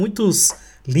fazendo muitos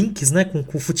links, né, com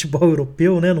o futebol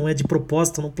europeu, né? Não é de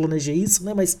propósito, não planejei isso,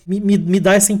 né? Mas me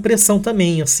dá essa impressão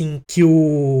também, assim, que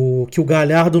o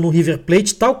Galhardo no River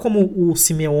Plate, tal como o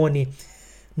Simeone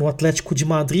no Atlético de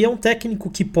Madrid, é um técnico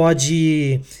que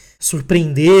pode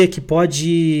surpreender, que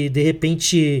pode, de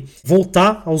repente,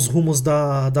 voltar aos rumos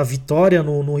da vitória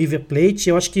no River Plate.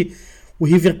 Eu acho que o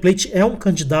River Plate é um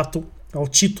candidato ao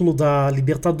título da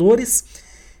Libertadores,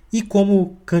 e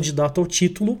como candidato ao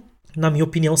título, na minha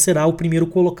opinião, será o primeiro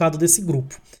colocado desse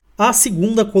grupo. A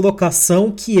segunda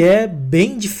colocação, que é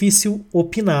bem difícil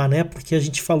opinar, né? Porque a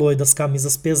gente falou aí das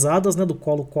camisas pesadas, né? Do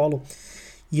Colo-Colo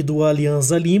e do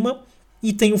Alianza Lima,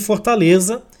 e tem o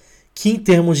Fortaleza, que em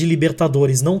termos de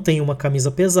Libertadores não tem uma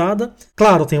camisa pesada.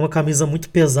 Claro, tem uma camisa muito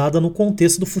pesada no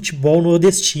contexto do futebol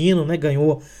nordestino, né?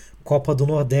 Ganhou Copa do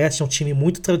Nordeste, é um time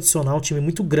muito tradicional, um time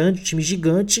muito grande, um time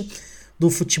gigante do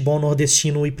futebol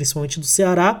nordestino e principalmente do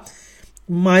Ceará,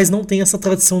 mas não tem essa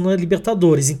tradição na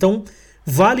Libertadores. Então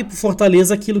vale pro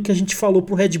Fortaleza aquilo que a gente falou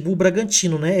pro Red Bull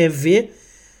Bragantino, né? É ver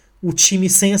o time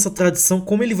sem essa tradição,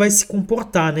 como ele vai se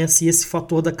comportar, né? Se esse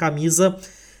fator da camisa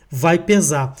vai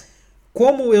pesar.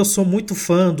 Como eu sou muito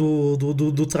fã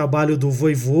do trabalho do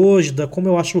Vojvoda, como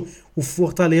eu acho o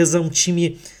Fortaleza um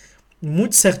time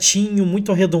muito certinho,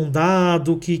 muito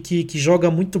arredondado, que joga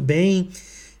muito bem,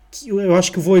 que eu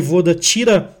acho que o Vojvoda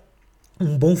tira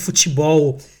um bom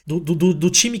futebol do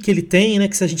time que ele tem, né?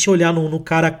 Que se a gente olhar no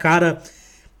cara a cara,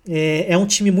 é um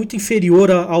time muito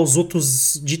inferior aos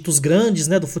outros ditos grandes,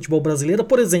 né, do futebol brasileiro.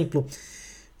 Por exemplo,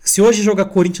 se hoje jogar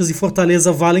Corinthians e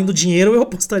Fortaleza valendo dinheiro, eu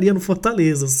apostaria no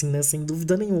Fortaleza, assim, né, sem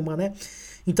dúvida nenhuma, né?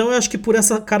 Então eu acho que por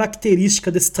essa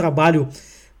característica desse trabalho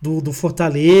do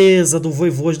Fortaleza, do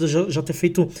Vojvoda já ter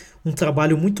feito um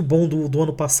trabalho muito bom do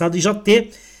ano passado, e já ter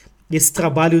esse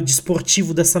trabalho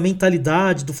desportivo, dessa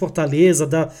mentalidade do Fortaleza,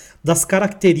 das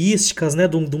características, né,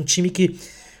 de um time que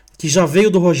já veio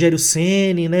do Rogério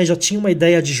Ceni, né, já tinha uma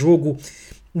ideia de jogo,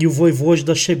 e o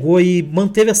Vojvoda chegou e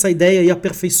manteve essa ideia e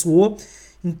aperfeiçoou.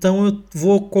 Então eu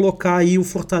vou colocar aí o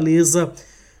Fortaleza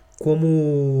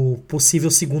como possível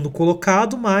segundo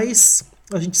colocado, mas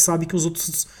a gente sabe que os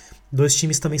outros dois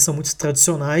times também são muito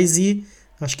tradicionais e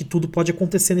acho que tudo pode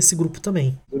acontecer nesse grupo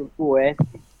também. Grupo F,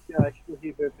 eu acho que o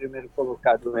River primeiro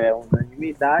colocado é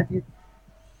unanimidade,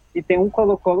 e tem um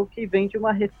Colo-Colo que vem de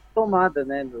uma retomada,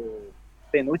 né, no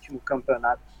penúltimo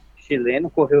campeonato chileno,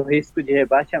 correu risco de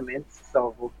rebaixamento, se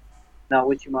salvou na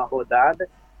última rodada,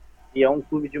 e é um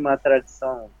clube de uma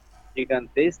tradição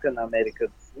gigantesca na América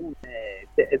do Sul, né?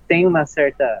 Tem uma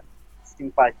certa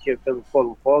simpatia pelo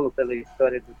Colo-Colo, pela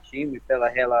história do time, pela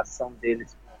relação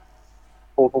deles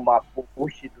com o povo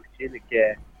Mapuche do Chile, que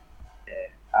é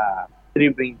a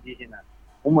tribo indígena,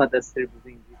 uma das tribos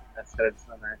indígenas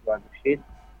tradicionais lá do Chile.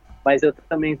 Mas eu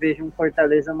também vejo um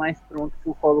Fortaleza mais pronto que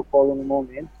o Colo-Colo no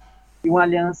momento, e uma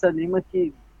Aliança Lima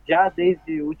que já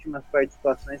desde últimas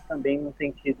participações também não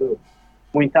tem tido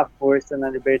muita força na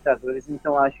Libertadores,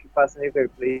 então acho que passa River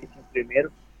Plate em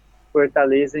primeiro,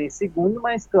 Fortaleza em segundo,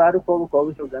 mas claro, o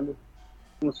Colo-Colo jogando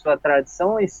com sua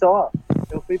tradição. E só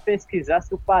eu fui pesquisar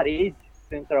se o Paredes,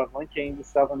 centroavante, ainda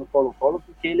estava no Colo-Colo,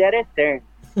 porque ele era eterno,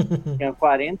 tinha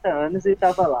 40 anos e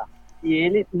estava lá. E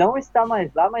ele não está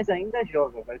mais lá, mas ainda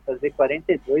joga, vai fazer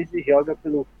 42 e joga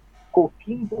pelo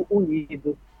Coquimbo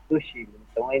Unido do Chile.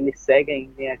 Então ele segue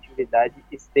ainda em atividade.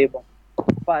 Esteban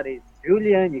Paredes.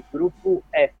 Juliane, grupo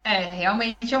F.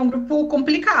 Realmente é um grupo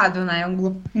complicado, né?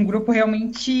 Um grupo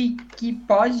realmente que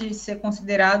pode ser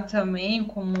considerado também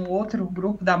como outro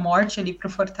grupo da morte ali para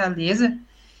o Fortaleza.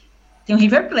 Tem o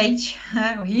River Plate,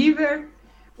 né? O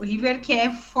River que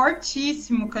é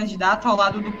fortíssimo candidato ao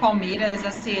lado do Palmeiras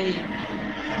a ser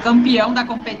campeão da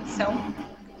competição.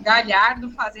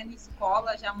 Galhardo fazendo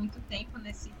escola já há muito tempo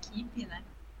nessa equipe, né?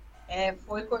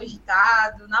 Foi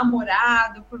cogitado,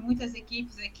 namorado por muitas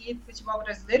equipes aqui do futebol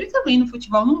brasileiro e também no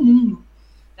futebol no mundo.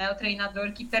 O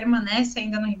treinador que permanece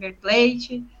ainda no River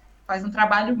Plate, faz um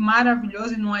trabalho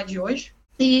maravilhoso e não é de hoje.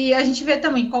 E a gente vê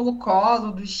também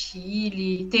Colo-Colo do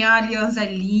Chile, tem a Alianza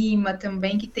Lima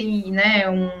também, que tem, né,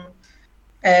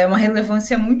 uma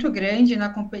relevância muito grande na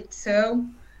competição.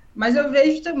 Mas eu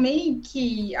vejo também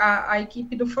que a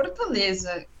equipe do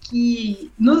Fortaleza, que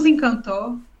nos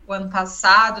encantou o ano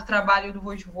passado, o trabalho do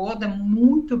Vojvoda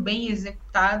muito bem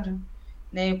executado,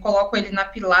 né? Eu coloco ele na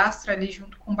pilastra ali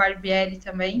junto com o Barbieri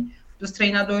também, dos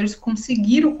treinadores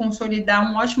conseguiram consolidar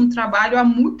um ótimo trabalho há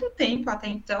muito tempo até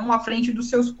então, à frente dos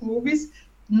seus clubes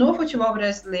no futebol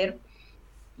brasileiro.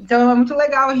 Então é muito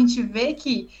legal a gente ver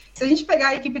que, se a gente pegar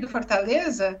a equipe do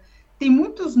Fortaleza, tem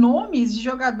muitos nomes de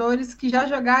jogadores que já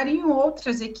jogaram em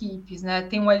outras equipes, né?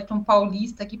 Tem o Wellington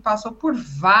Paulista, que passou por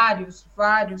vários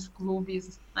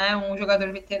clubes, né? Um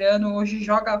jogador veterano, hoje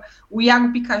joga o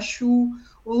Iago Pikachu,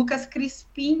 o Lucas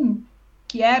Crispim,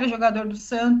 que era jogador do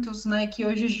Santos, né? Que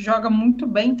hoje joga muito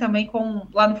bem também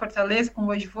lá no Fortaleza, com o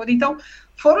Vojvoda. Então,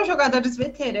 foram jogadores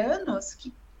veteranos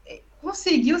que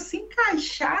conseguiu se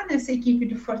encaixar nessa equipe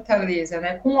do Fortaleza,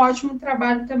 né? Com um ótimo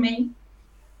trabalho também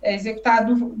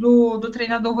executado do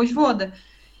treinador Vojvoda.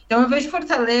 Então eu vejo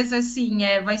Fortaleza, assim,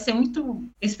 vai ser muito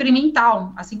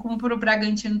experimental, assim como para o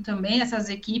Bragantino também, essas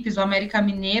equipes, o América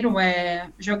Mineiro,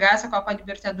 jogar essa Copa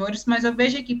Libertadores, mas eu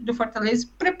vejo a equipe do Fortaleza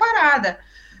preparada.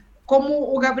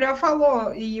 Como o Gabriel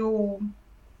falou, e o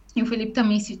Felipe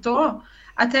também citou,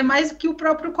 até mais que o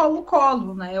próprio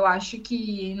Colo-Colo, né? Eu acho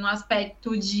que no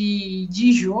aspecto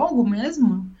de jogo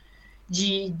mesmo,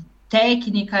 de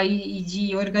técnica e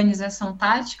de organização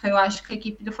tática, eu acho que a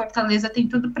equipe do Fortaleza tem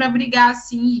tudo para brigar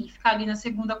assim e ficar ali na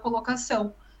segunda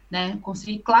colocação, né?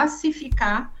 Conseguir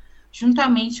classificar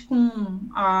juntamente com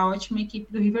a ótima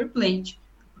equipe do River Plate.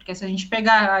 Porque se a gente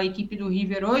pegar a equipe do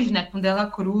River hoje, né, com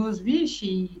Dela Cruz,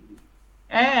 vixe,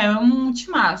 é um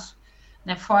timaço.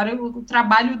 Né? Fora o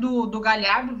trabalho do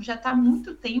Galhardo, já está há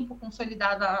muito tempo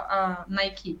consolidado na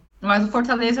equipe. Mas o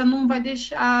Fortaleza não vai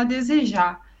deixar a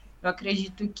desejar. Eu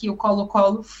acredito que o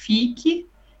Colo-Colo fique,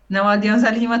 não a Alianza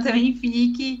Lima também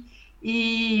fique,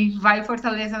 e vai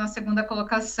Fortaleza na segunda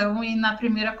colocação e na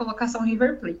primeira colocação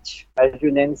River Plate. A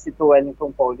Juliane citou o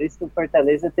Wellington Paulista, o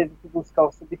Fortaleza teve que buscar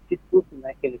o substituto,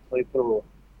 né, que ele foi para o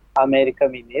América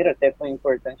Mineiro, até foi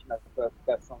importante na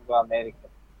classificação do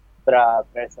América para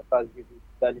essa fase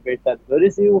da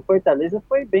Libertadores, e o Fortaleza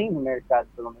foi bem no mercado,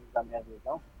 pelo menos na minha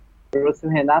visão. Trouxe o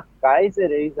Renato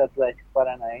Kaiser, ex-Atlético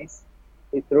Paranaense,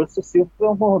 e trouxe o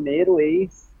Silvio Romero,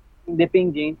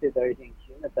 ex-Independiente da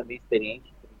Argentina, também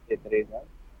experiente, 33 anos.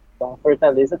 Então,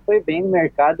 Fortaleza foi bem no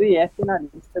mercado e é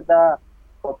finalista da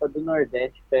Copa do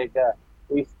Nordeste. Pega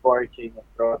o Sport aí nos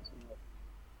próximos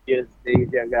dias,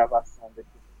 desde a gravação desse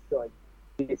episódio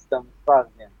que estamos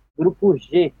fazendo. Grupo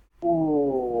G,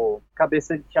 o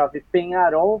cabeça de chave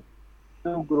Peñarol.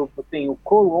 No grupo tem o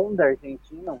Colón da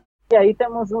Argentina. E aí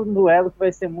temos um duelo que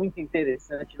vai ser muito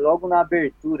interessante logo na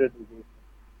abertura do grupo.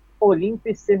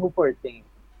 Olimpia e Cerro Porteño.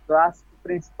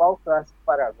 principal clássico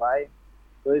paraguaio,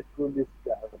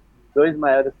 dois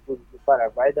maiores clubes do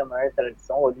Paraguai, da maior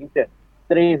tradição, o Olímpia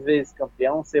 3 vezes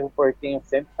campeão, o Cerro Porteño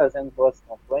sempre fazendo boas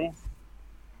campanhas.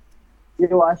 E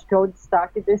eu acho que é o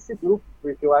destaque desse grupo,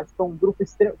 porque eu acho que é um grupo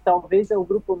talvez é o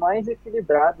grupo mais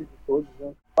equilibrado de todos,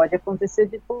 né? Pode acontecer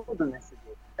de tudo nesse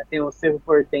grupo. Tem o Cerro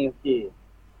Porteño que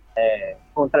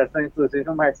contratou inclusive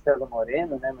o Marcelo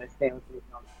Moreno, né? Mas tem outros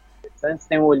nomes interessantes.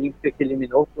 Tem o Olímpia que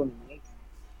eliminou o Fluminense,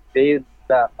 veio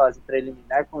da fase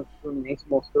preliminar, quando o Fluminense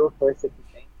mostrou a força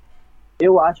que tem.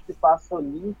 Eu acho que passa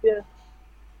Olímpia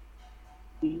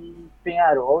e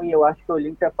Peñarol, e eu acho que o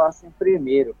Olímpia passa em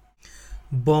primeiro.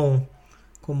 Bom,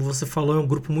 como você falou, é um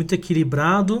grupo muito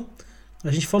equilibrado.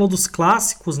 A gente falou dos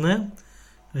clássicos, né?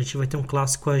 A gente vai ter um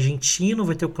clássico argentino,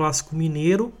 vai ter o clássico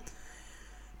mineiro.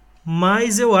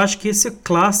 Mas eu acho que esse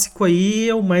clássico aí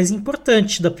é o mais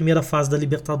importante da primeira fase da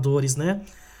Libertadores, né?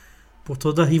 Por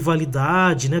toda a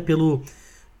rivalidade, né? Pelo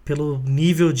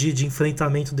nível de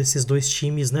enfrentamento desses dois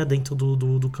times, né? Dentro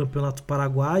do campeonato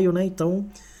paraguaio, né? Então,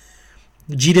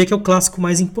 diria que é o clássico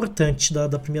mais importante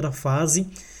da primeira fase.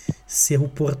 Cerro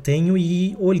Porteño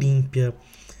e Olímpia.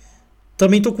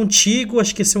 Também tô contigo,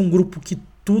 acho que esse é um grupo que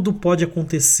tudo pode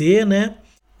acontecer, né?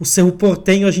 O Cerro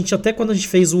Porteño, a gente até quando a gente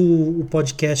fez o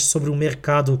podcast sobre o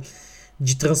mercado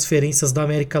de transferências da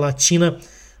América Latina,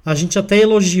 a gente até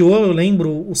elogiou, eu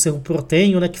lembro, o Cerro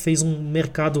Porteño, né, que fez um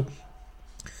mercado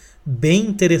bem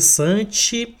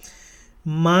interessante,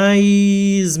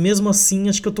 mas mesmo assim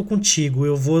acho que eu tô contigo.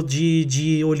 Eu vou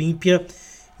de Olímpia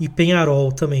e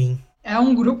Peñarol também. É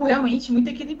um grupo realmente muito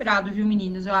equilibrado, viu,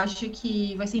 meninos? Eu acho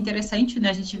que vai ser interessante, né,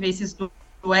 a gente ver esses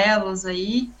duelos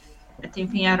aí. Tem o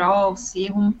Peñarol, o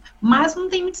Cerro, mas não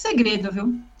tem muito segredo,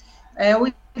 viu? É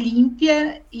o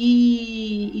Olímpia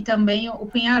e também o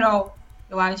Peñarol.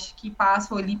 Eu acho que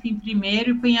passa o Olímpia em primeiro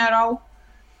e o Peñarol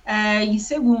em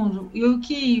segundo. E o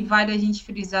que vale a gente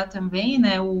frisar também,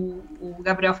 né? O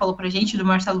Gabriel falou pra gente do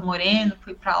Marcelo Moreno,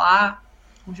 foi para lá,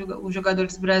 os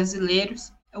jogadores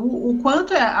brasileiros. O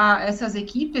quanto essas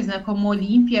equipes, né, como o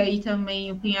Olímpia e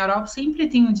também o Peñarol, sempre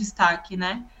tem um destaque,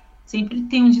 né? Sempre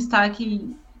tem um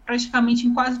destaque praticamente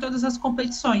em quase todas as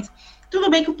competições. Tudo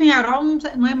bem que o Peñarol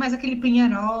não é mais aquele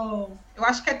Peñarol. Eu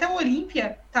acho que até o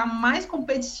Olímpia está mais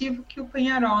competitivo que o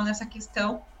Peñarol nessa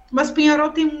questão. Mas o Peñarol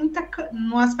tem muita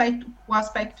no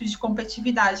aspecto de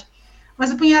competitividade.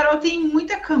 Mas o Peñarol tem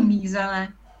muita camisa,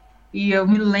 né? E eu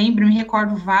me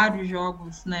recordo vários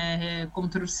jogos, né,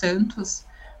 contra o Santos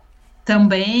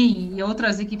também, e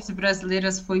outras equipes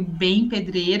brasileiras foi bem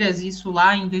pedreiras, isso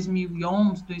lá em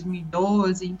 2011,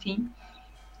 2012, enfim.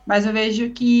 Mas eu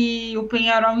vejo que o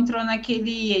Peñarol entrou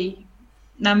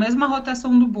na mesma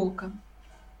rotação do Boca,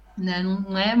 né?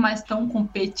 Não é mais tão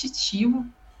competitivo,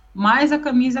 mas a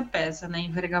camisa pesa, né?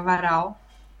 Enverga varal.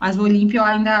 Mas o Olímpia eu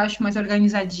ainda acho mais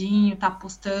organizadinho, tá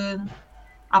apostando,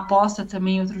 aposta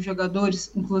também em outros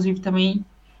jogadores, inclusive também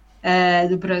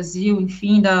do Brasil,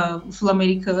 enfim, do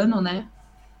sul-americano, né?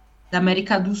 Da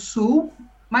América do Sul.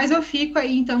 Mas eu fico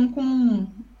aí, então, com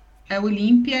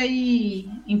Olímpia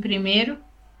em primeiro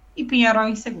e Peñarol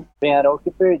em segundo. Peñarol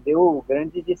que perdeu o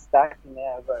grande destaque,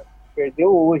 né? Agora,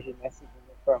 perdeu hoje, né? Segundo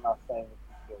informações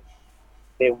que eu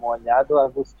dei uma olhada, o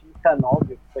Agustín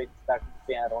Canóbio, que foi destaque do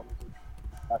Peñarol nos últimos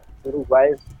campeonatos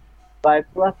uruguaios, vai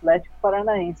para o Atlético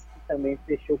Paranaense, que também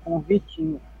fechou com o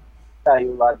Vitinho, que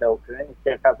saiu lá da Ucrânia, que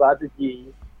tinha acabado de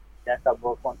ir, e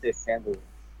acabou acontecendo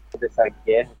toda essa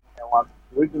guerra. É um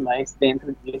absurdo, mas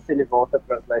dentro disso ele volta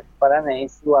para o Atlético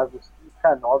Paranaense. O Agustín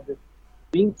Canóbio,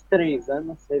 23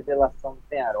 anos, revelação do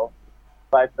Peñarol,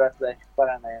 vai para o Atlético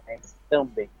Paranaense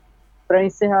também. Para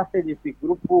encerrar, Felipe,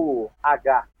 grupo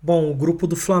H. Bom, o grupo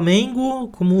do Flamengo,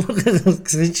 como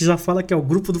a gente já fala que é o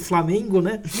grupo do Flamengo,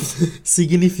 né?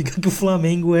 Significa que o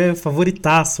Flamengo é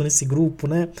favoritaço nesse grupo,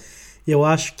 né? Eu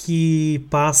acho que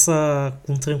passa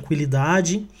com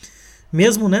tranquilidade,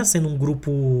 mesmo, né, sendo um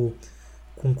grupo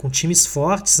com times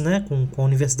fortes, né? Com a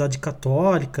Universidade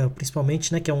Católica,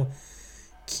 principalmente, né?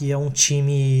 Que é um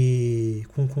time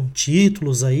com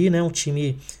títulos aí, né? Um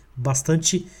time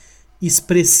bastante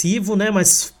expressivo, né?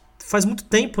 Mas faz muito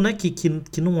tempo, né?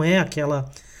 Que não é aquela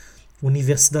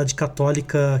Universidade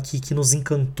Católica que nos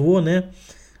encantou, né?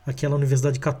 Aquela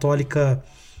Universidade Católica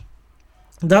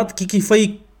que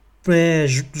foi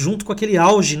junto com aquele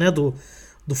auge, né? Do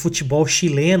futebol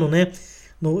chileno, né?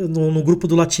 No grupo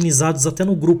do Latinizados, até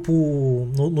no grupo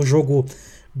no jogo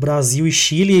Brasil e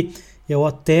Chile, eu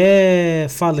até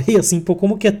falei assim, pô,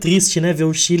 como que é triste, né, ver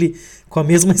o Chile com a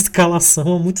mesma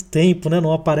escalação há muito tempo, né,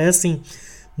 não aparecem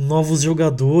novos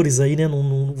jogadores aí, né,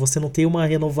 você não tem uma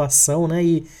renovação, né,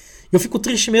 e eu fico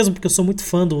triste mesmo, porque eu sou muito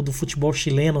fã do futebol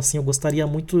chileno, assim, eu gostaria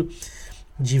muito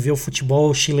de ver o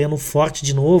futebol chileno forte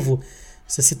de novo.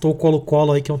 Você citou o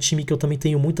Colo-Colo aí, que é um time que eu também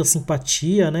tenho muita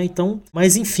simpatia, né? Então,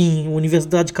 mas enfim, a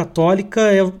Universidade Católica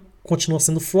continua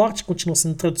sendo forte, continua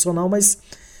sendo tradicional, mas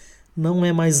não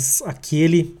é mais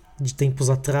aquele de tempos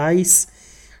atrás.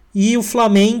 E o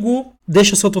Flamengo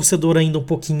deixa o seu torcedor ainda um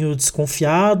pouquinho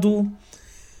desconfiado,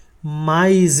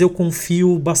 mas eu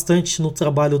confio bastante no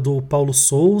trabalho do Paulo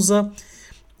Souza.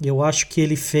 Eu acho que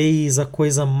ele fez a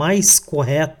coisa mais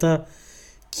correta,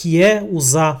 que é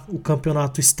usar o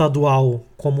campeonato estadual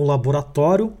como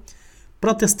laboratório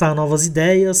para testar novas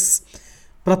ideias,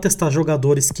 para testar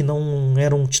jogadores que não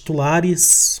eram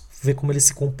titulares, ver como eles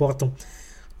se comportam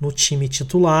no time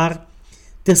titular,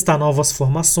 testar novas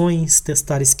formações,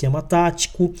 testar esquema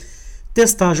tático,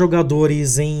 testar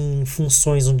jogadores em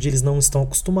funções onde eles não estão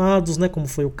acostumados, né, como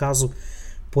foi o caso,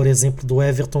 por exemplo, do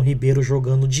Everton Ribeiro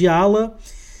jogando de ala.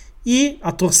 E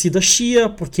a torcida chia,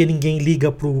 porque ninguém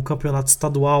liga para o campeonato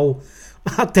estadual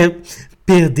até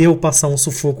perder ou passar um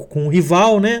sufoco com o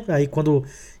rival, né? Aí quando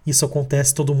isso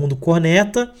acontece, todo mundo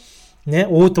corneta, né?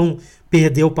 Ou então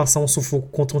perder ou passar um sufoco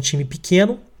contra um time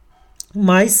pequeno.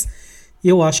 Mas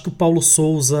eu acho que o Paulo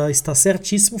Souza está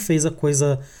certíssimo, fez a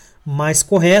coisa mais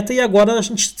correta, e agora a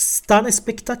gente está na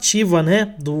expectativa,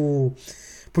 né?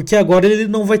 Porque agora ele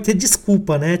não vai ter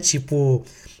desculpa, né? Tipo,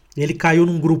 ele caiu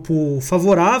num grupo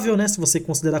favorável, né? Se você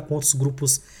considerar quantos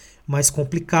grupos mais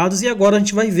complicados, e agora a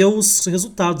gente vai ver os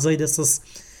resultados aí dessas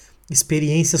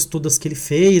experiências todas que ele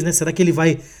fez, né? Será que ele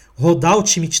vai rodar o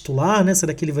time titular, né?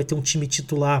 Será que ele vai ter um time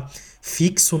titular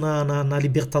fixo na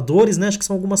Libertadores, né? Acho que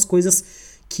são algumas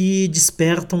coisas que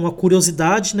despertam a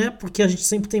curiosidade, né? Porque a gente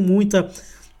sempre tem muita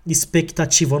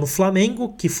expectativa no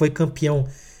Flamengo, que foi campeão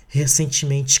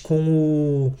recentemente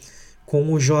com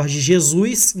o Jorge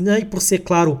Jesus, né? E por ser,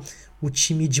 claro, o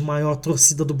time de maior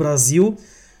torcida do Brasil,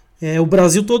 o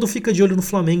Brasil todo fica de olho no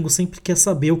Flamengo, sempre quer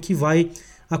saber o que vai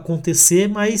acontecer,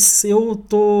 mas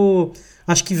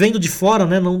acho que vendo de fora,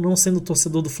 né, não sendo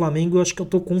torcedor do Flamengo, eu acho que eu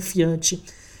tô confiante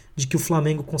de que o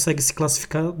Flamengo consegue se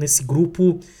classificar nesse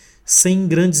grupo sem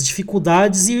grandes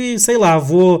dificuldades, e sei lá,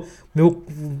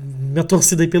 minha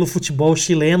torcida aí pelo futebol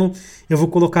chileno, eu vou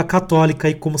colocar a Católica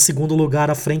aí como segundo lugar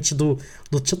à frente do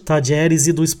Talleres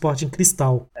e do Sporting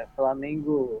Cristal.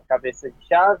 Flamengo cabeça de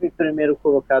chave, primeiro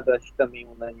colocado, acho também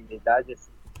unanimidade,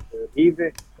 assim,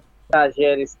 River.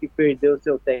 Talleres, que perdeu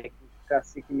seu técnico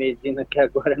Cacique Medina, que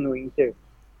agora no Inter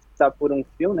está por um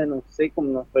fio, né? Não sei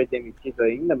como não foi demitido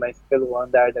ainda, mas pelo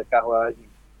andar da carruagem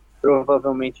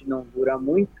provavelmente não dura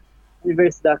muito.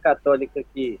 Universidade Católica,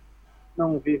 que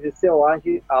não vive seu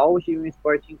auge, e o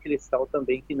Sporting Cristal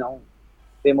também, que não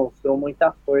demonstrou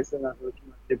muita força nas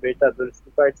últimas Libertadores que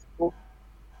participou.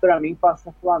 Para mim, passa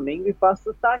o Flamengo e passa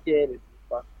o Talleres.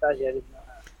 Passa o Talleres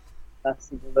na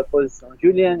segunda posição.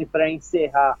 Juliane, para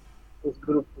encerrar os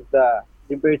grupos da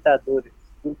Libertadores,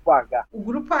 Grupo H. O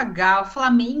Grupo H, o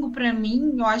Flamengo, para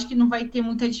mim, eu acho que não vai ter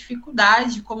muita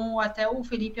dificuldade, como até o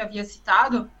Felipe havia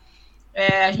citado.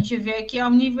 A gente vê aqui a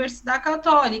Universidade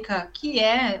Católica, que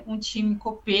é um time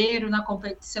copeiro na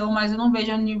competição, mas eu não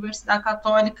vejo a Universidade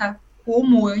Católica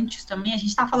como antes também. A gente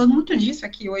está falando muito disso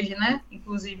aqui hoje, né?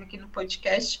 Inclusive aqui no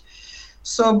podcast,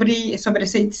 sobre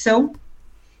essa edição,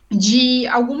 de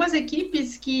algumas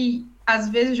equipes que às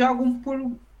vezes jogam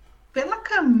pela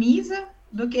camisa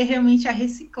do que realmente a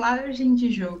reciclagem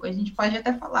de jogo. A gente pode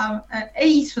até falar, é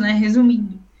isso, né?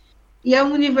 Resumindo. E a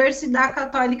Universidade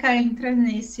Católica entra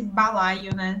nesse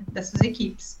balaio, né, dessas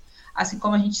equipes. Assim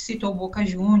como a gente citou o Boca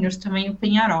Juniors, também o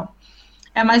Peñarol.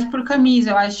 É mais por camisa,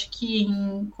 eu acho que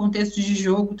em contexto de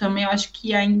jogo também, eu acho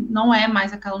que não é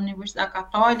mais aquela Universidade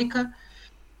Católica.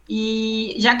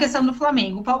 E já a questão do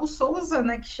Flamengo, o Paulo Souza,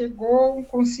 né, que chegou,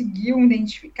 conseguiu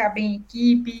identificar bem a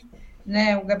equipe,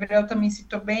 né, o Gabriel também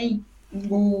citou bem,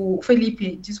 o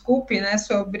Felipe, desculpe, né,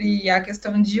 sobre a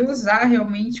questão de usar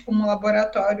realmente como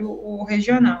laboratório o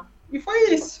regional. E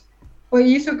foi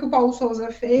isso que o Paulo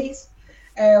Souza fez,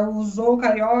 usou o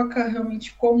Carioca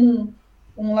realmente como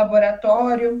um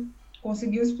laboratório,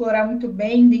 conseguiu explorar muito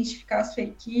bem, identificar a sua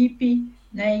equipe,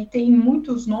 né, e tem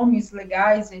muitos nomes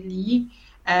legais ali,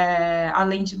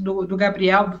 além do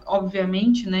Gabriel,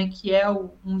 obviamente, né, que é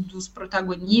um dos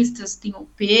protagonistas, tem o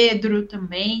Pedro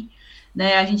também,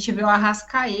 né, a gente vê o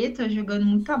Arrascaeta jogando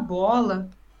muita bola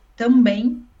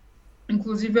também,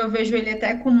 inclusive eu vejo ele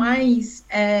até com mais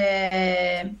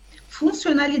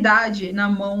funcionalidade na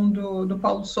mão do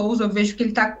Paulo Souza, eu vejo que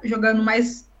ele está jogando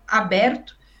mais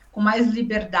aberto, com mais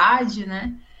liberdade,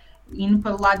 né, indo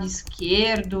pelo lado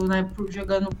esquerdo, né,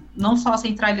 jogando não só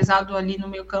centralizado ali no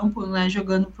meio campo, né,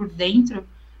 jogando por dentro,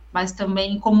 mas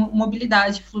também como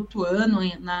mobilidade flutuando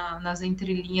nas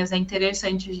entrelinhas. É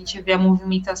interessante a gente ver a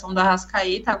movimentação da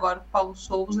Arrascaeta, agora o Paulo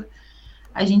Souza,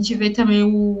 a gente vê também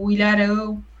o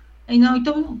Ilharão.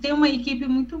 Então tem uma equipe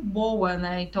muito boa,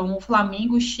 né? Então o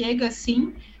Flamengo chega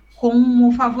assim como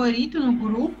o favorito no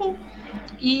grupo.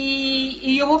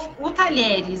 E o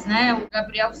Talheres, né? O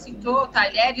Gabriel citou o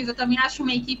Talheres, eu também acho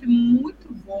uma equipe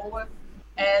muito boa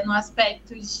no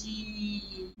aspecto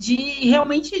de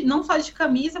realmente não só de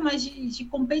camisa, mas de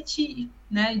competir,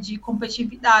 né? De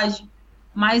competitividade.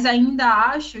 Mas ainda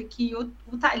acho que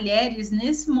o Talheres,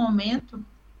 nesse momento,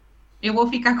 eu vou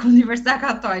ficar com a Universidade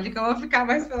Católica, eu vou ficar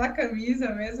mais pela camisa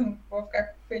mesmo, vou ficar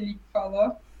com o Felipe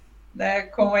falou, né?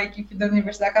 Com a equipe da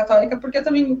Universidade Católica, porque eu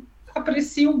também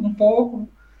aprecio um pouco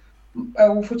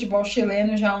o futebol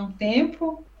chileno já há um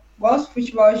tempo, gosto do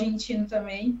futebol argentino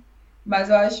também, mas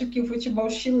eu acho que o futebol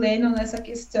chileno nessa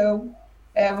questão,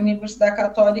 a Universidade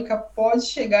Católica pode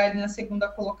chegar ali na segunda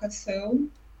colocação,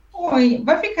 ou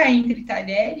vai ficar entre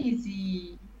Talheres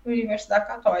e Universidade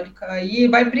Católica, e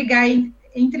vai brigar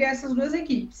entre essas duas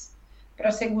equipes para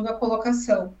a segunda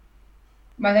colocação.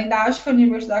 Mas ainda acho que a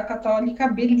Universidade Católica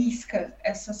belisca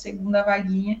essa segunda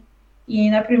vaguinha. E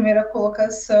na primeira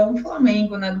colocação, o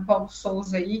Flamengo, né, do Paulo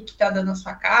Souza aí, que está dando a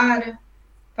sua cara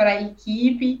para a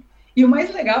equipe. E o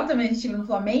mais legal também a gente viu no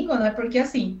Flamengo, né, porque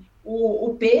assim,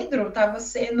 o Pedro estava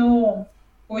sendo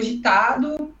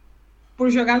cogitado por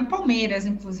jogar no Palmeiras,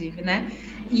 inclusive, né?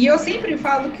 E eu sempre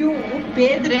falo que o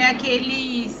Pedro é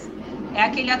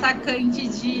aquele atacante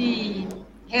de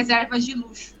reservas de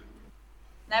luxo,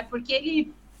 né? Porque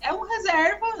ele é um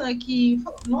reserva, né, que,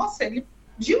 nossa, ele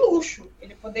de luxo.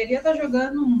 Ele poderia estar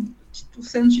jogando,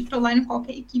 sendo titular em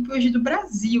qualquer equipe hoje do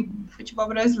Brasil, futebol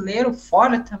brasileiro,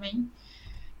 fora também.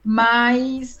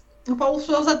 Mas o Paulo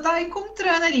Souza está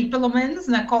encontrando ali, pelo menos,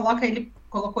 né?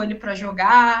 Colocou ele para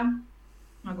jogar,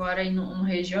 agora aí no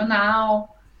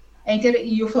regional.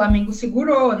 E o Flamengo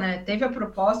segurou, né? Teve a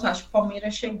proposta, acho que o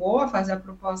Palmeiras chegou a fazer a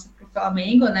proposta para o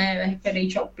Flamengo, né?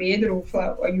 Referente ao Pedro,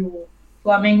 e o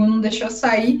Flamengo não deixou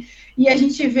sair, e a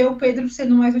gente vê o Pedro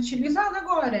sendo mais utilizado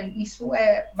agora. Isso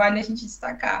vale a gente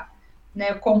destacar,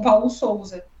 né? Com o Paulo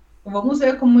Souza. Então, vamos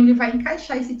ver como ele vai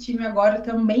encaixar esse time agora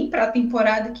também para a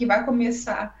temporada que vai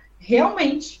começar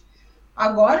realmente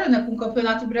agora, né? Com o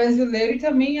Campeonato Brasileiro e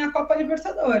também a Copa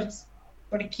Libertadores.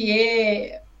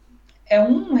 Porque é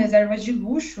um reserva de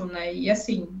luxo, né? E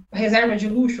assim, reserva de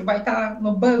luxo vai estar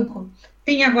no banco.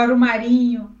 Tem agora o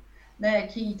Marinho, né?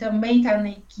 Que também está na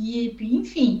equipe.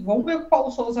 Enfim, vamos ver o que o Paulo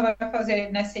Souza vai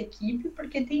fazer nessa equipe,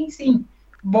 porque tem, sim,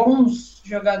 bons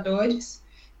jogadores,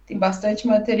 tem bastante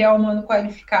material humano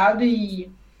qualificado,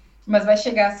 mas vai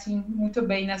chegar, assim, muito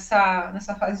bem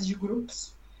nessa fase de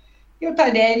grupos. E o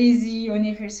Talheres e a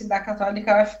Universidade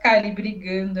Católica vai ficar ali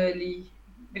brigando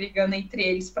entre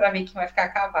eles para ver quem vai ficar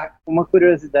com a vaga. Uma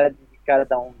curiosidade de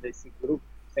cada um desse grupo,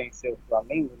 sem ser o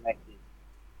Flamengo, né, que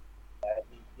a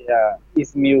gente já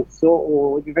esmiuçou,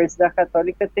 o Universidade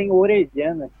Católica tem o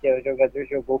Orellana, que é o jogador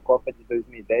que jogou Copa de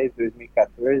 2010,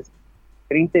 2014,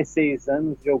 36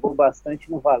 anos, jogou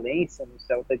bastante no Valência, no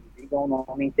Celta de Vigo, é um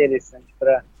nome interessante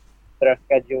para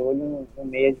ficar de olho no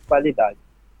meio de qualidade.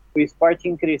 O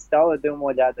Sporting Cristal, eu dei uma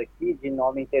olhada aqui, de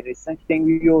nome interessante, tem o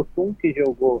Yotun, que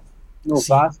jogou no Sim.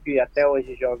 Vasco e até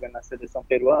hoje joga na seleção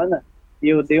peruana, e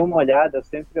eu dei uma olhada, eu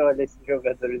sempre olho esses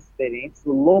jogadores experientes.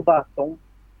 O Lobaton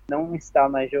não está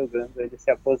mais jogando, ele se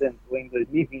aposentou em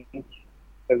 2020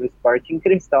 pelo Sporting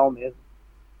Cristal mesmo,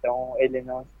 então ele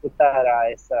não disputará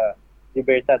essa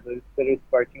Libertadores pelo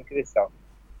Sporting Cristal.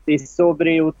 E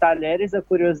sobre o Talheres, a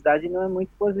curiosidade não é muito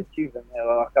positiva, né?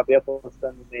 Eu acabei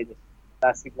apostando nele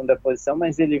na segunda posição,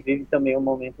 mas ele vive também um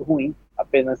momento ruim.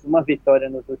 Apenas uma vitória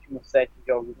nos últimos 7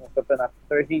 jogos no Campeonato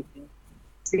Argentino,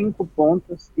 5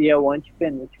 pontos, e é o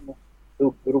antepenúltimo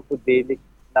do grupo dele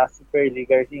na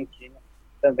Superliga Argentina.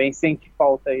 Também sente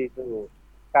falta aí do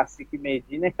Cacique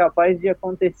Medina. É capaz de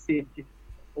acontecer de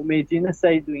o Medina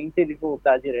sair do Inter e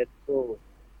voltar direto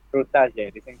pro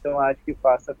Talheres. Então acho que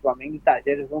faça Flamengo e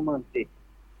Talheres vão manter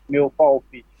meu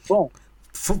palpite. Bom,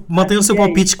 mantenha o seu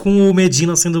palpite com o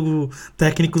Medina sendo o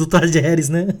técnico do Talheres,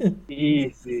 né?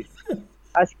 Isso.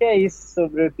 Acho que é isso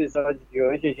sobre o episódio de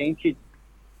hoje. A gente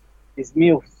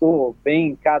esmiuçou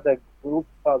bem, cada grupo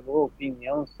falou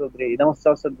opinião sobre, não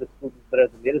só sobre os clubes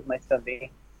brasileiros, mas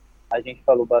também a gente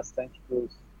falou bastante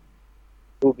dos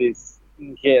clubes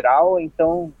em geral.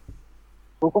 Então,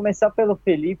 vou começar pelo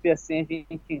Felipe, assim a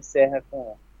gente encerra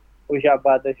com o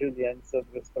jabá da Juliane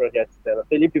sobre os projetos dela.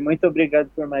 Felipe, muito obrigado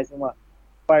por mais uma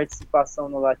participação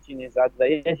no Latinizados.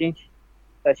 Aí a gente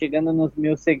tá chegando nos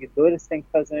 1000 seguidores, tem que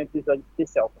fazer um episódio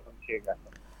especial quando chegar.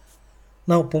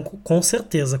 Não, com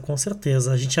certeza, com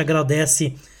certeza. A gente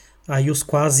agradece aí os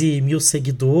quase 1.000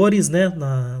 seguidores, né,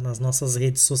 nas nossas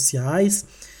redes sociais.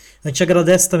 A gente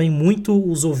agradece também muito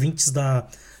os ouvintes da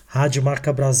Rádio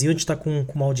Marca Brasil. A gente está com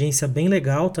uma audiência bem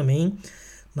legal também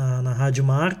na Rádio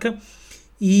Marca.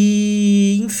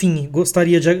 E, enfim,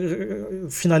 gostaria de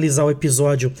finalizar o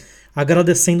episódio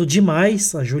agradecendo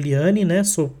demais a Juliane, né?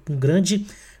 Sou um grande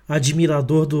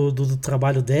admirador do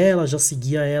trabalho dela, já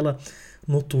seguia ela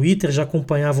no Twitter, já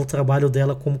acompanhava o trabalho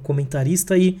dela como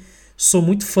comentarista e sou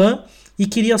muito fã. E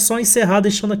queria só encerrar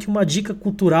deixando aqui uma dica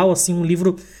cultural, assim, um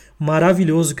livro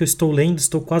maravilhoso que eu estou lendo,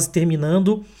 estou quase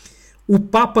terminando. O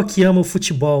Papa que Ama o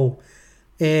Futebol.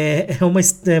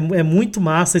 É muito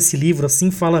massa esse livro, assim,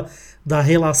 fala da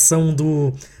relação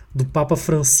do Papa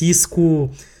Francisco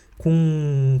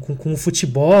com o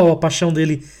futebol, a paixão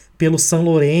dele pelo São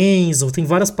Lourenço, tem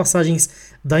várias passagens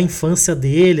da infância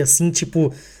dele, assim,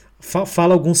 tipo,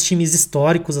 fala alguns times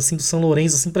históricos, assim, do São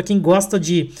Lourenço, assim, para quem gosta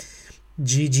de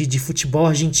futebol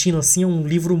argentino, assim, é um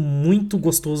livro muito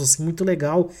gostoso, assim, muito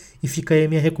legal, e fica aí a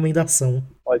minha recomendação.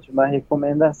 Ótima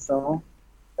recomendação,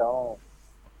 então,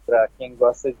 para quem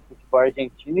gosta de futebol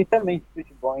argentino e também de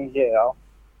futebol em geral,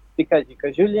 fica a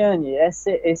dica. Juliane,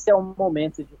 esse é o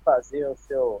momento de fazer o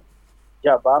seu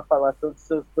jabá, falar todos os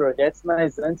seus projetos,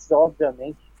 mas antes,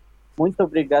 obviamente, muito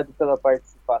obrigado pela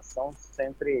participação.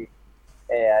 Sempre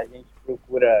a gente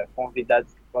procura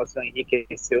convidados que possam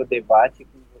enriquecer o debate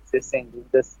com você, sem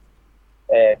dúvidas.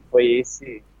 Foi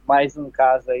esse mais um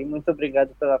caso aí. Muito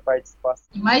obrigado pela participação.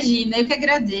 Imagina, eu que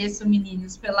agradeço,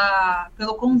 meninos,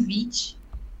 pelo convite.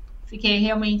 Fiquei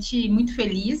realmente muito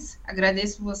feliz.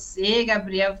 Agradeço você,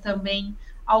 Gabriel, também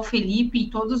ao Felipe e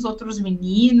todos os outros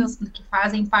meninos que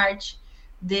fazem parte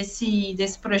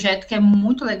desse projeto, que é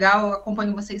muito legal. Eu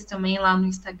acompanho vocês também lá no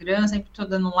Instagram, sempre estou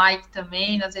dando like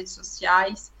também nas redes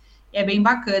sociais. É bem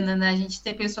bacana, né? A gente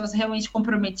ter pessoas realmente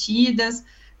comprometidas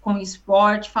com o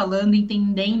esporte, falando,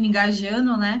 entendendo,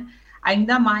 engajando, né?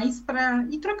 Ainda mais para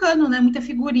ir trocando, né? Muita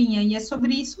figurinha. E é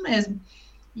sobre isso mesmo.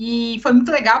 E foi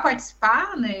muito legal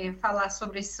participar, né, falar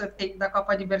sobre esse sorteio da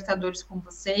Copa Libertadores com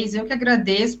vocês. Eu que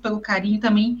agradeço pelo carinho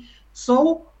também.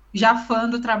 Sou já fã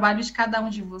do trabalho de cada um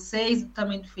de vocês,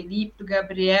 também do Felipe, do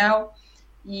Gabriel.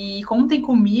 E contem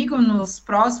comigo nos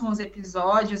próximos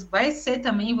episódios. Vai ser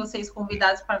também vocês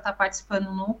convidados para estar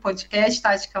participando no podcast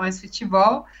Tática Mais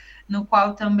Futebol, no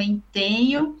qual também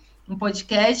tenho um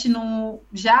podcast.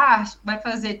 Já vai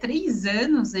fazer 3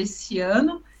 anos esse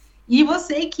ano. E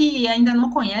você que ainda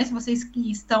não conhece, vocês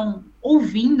que estão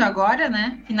ouvindo agora,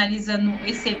 né, finalizando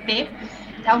esse EP,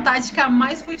 é o Tática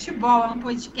Mais Futebol, é um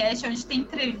podcast onde tem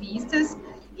entrevistas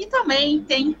e também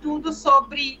tem tudo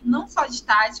sobre, não só de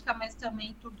tática, mas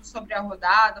também tudo sobre a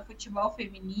rodada, futebol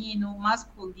feminino,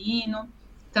 masculino,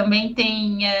 também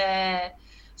tem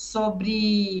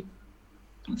sobre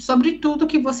tudo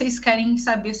que vocês querem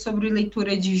saber sobre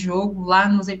leitura de jogo, lá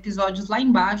nos episódios lá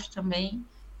embaixo também.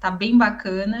 Tá bem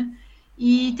bacana.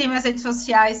 E tem minhas redes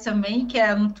sociais também, que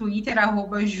é no Twitter,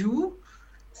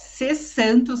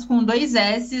 @JuCSantos, com 2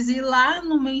 S, e lá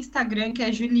no meu Instagram, que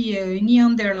é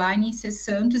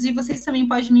Juliane_CSantos, e vocês também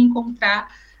podem me encontrar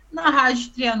na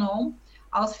Rádio Trianon,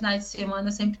 aos finais de semana.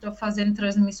 Eu sempre estou fazendo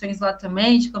transmissões lá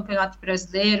também, de Campeonato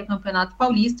Brasileiro, Campeonato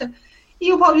Paulista,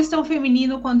 e o Paulistão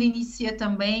Feminino, quando inicia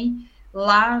também,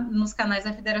 lá nos canais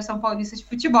da Federação Paulista de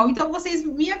Futebol. Então, vocês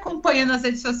me acompanham nas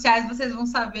redes sociais, vocês vão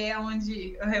saber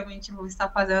onde eu realmente vou estar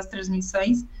fazendo as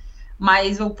transmissões,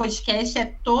 mas o podcast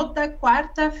é toda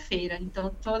quarta-feira, então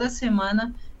toda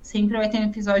semana sempre vai ter um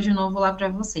episódio novo lá para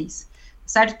vocês,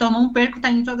 certo? Então não perca,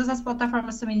 tá em todas as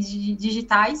plataformas também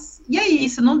digitais, e é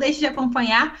isso, não deixe de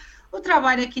acompanhar o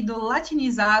trabalho aqui do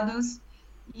Latinizados.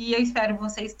 E eu espero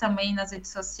vocês também nas redes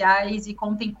sociais e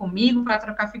contem comigo para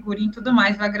trocar figurinha e tudo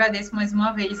mais. Eu agradeço mais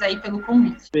uma vez aí pelo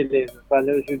convite. Beleza,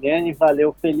 valeu Juliane,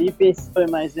 valeu Felipe. Esse foi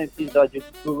mais um episódio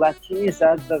do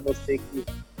Latinizados. A você que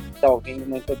está ouvindo,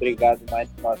 muito obrigado mais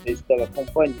uma vez pela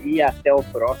companhia. Até o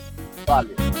próximo.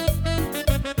 Valeu.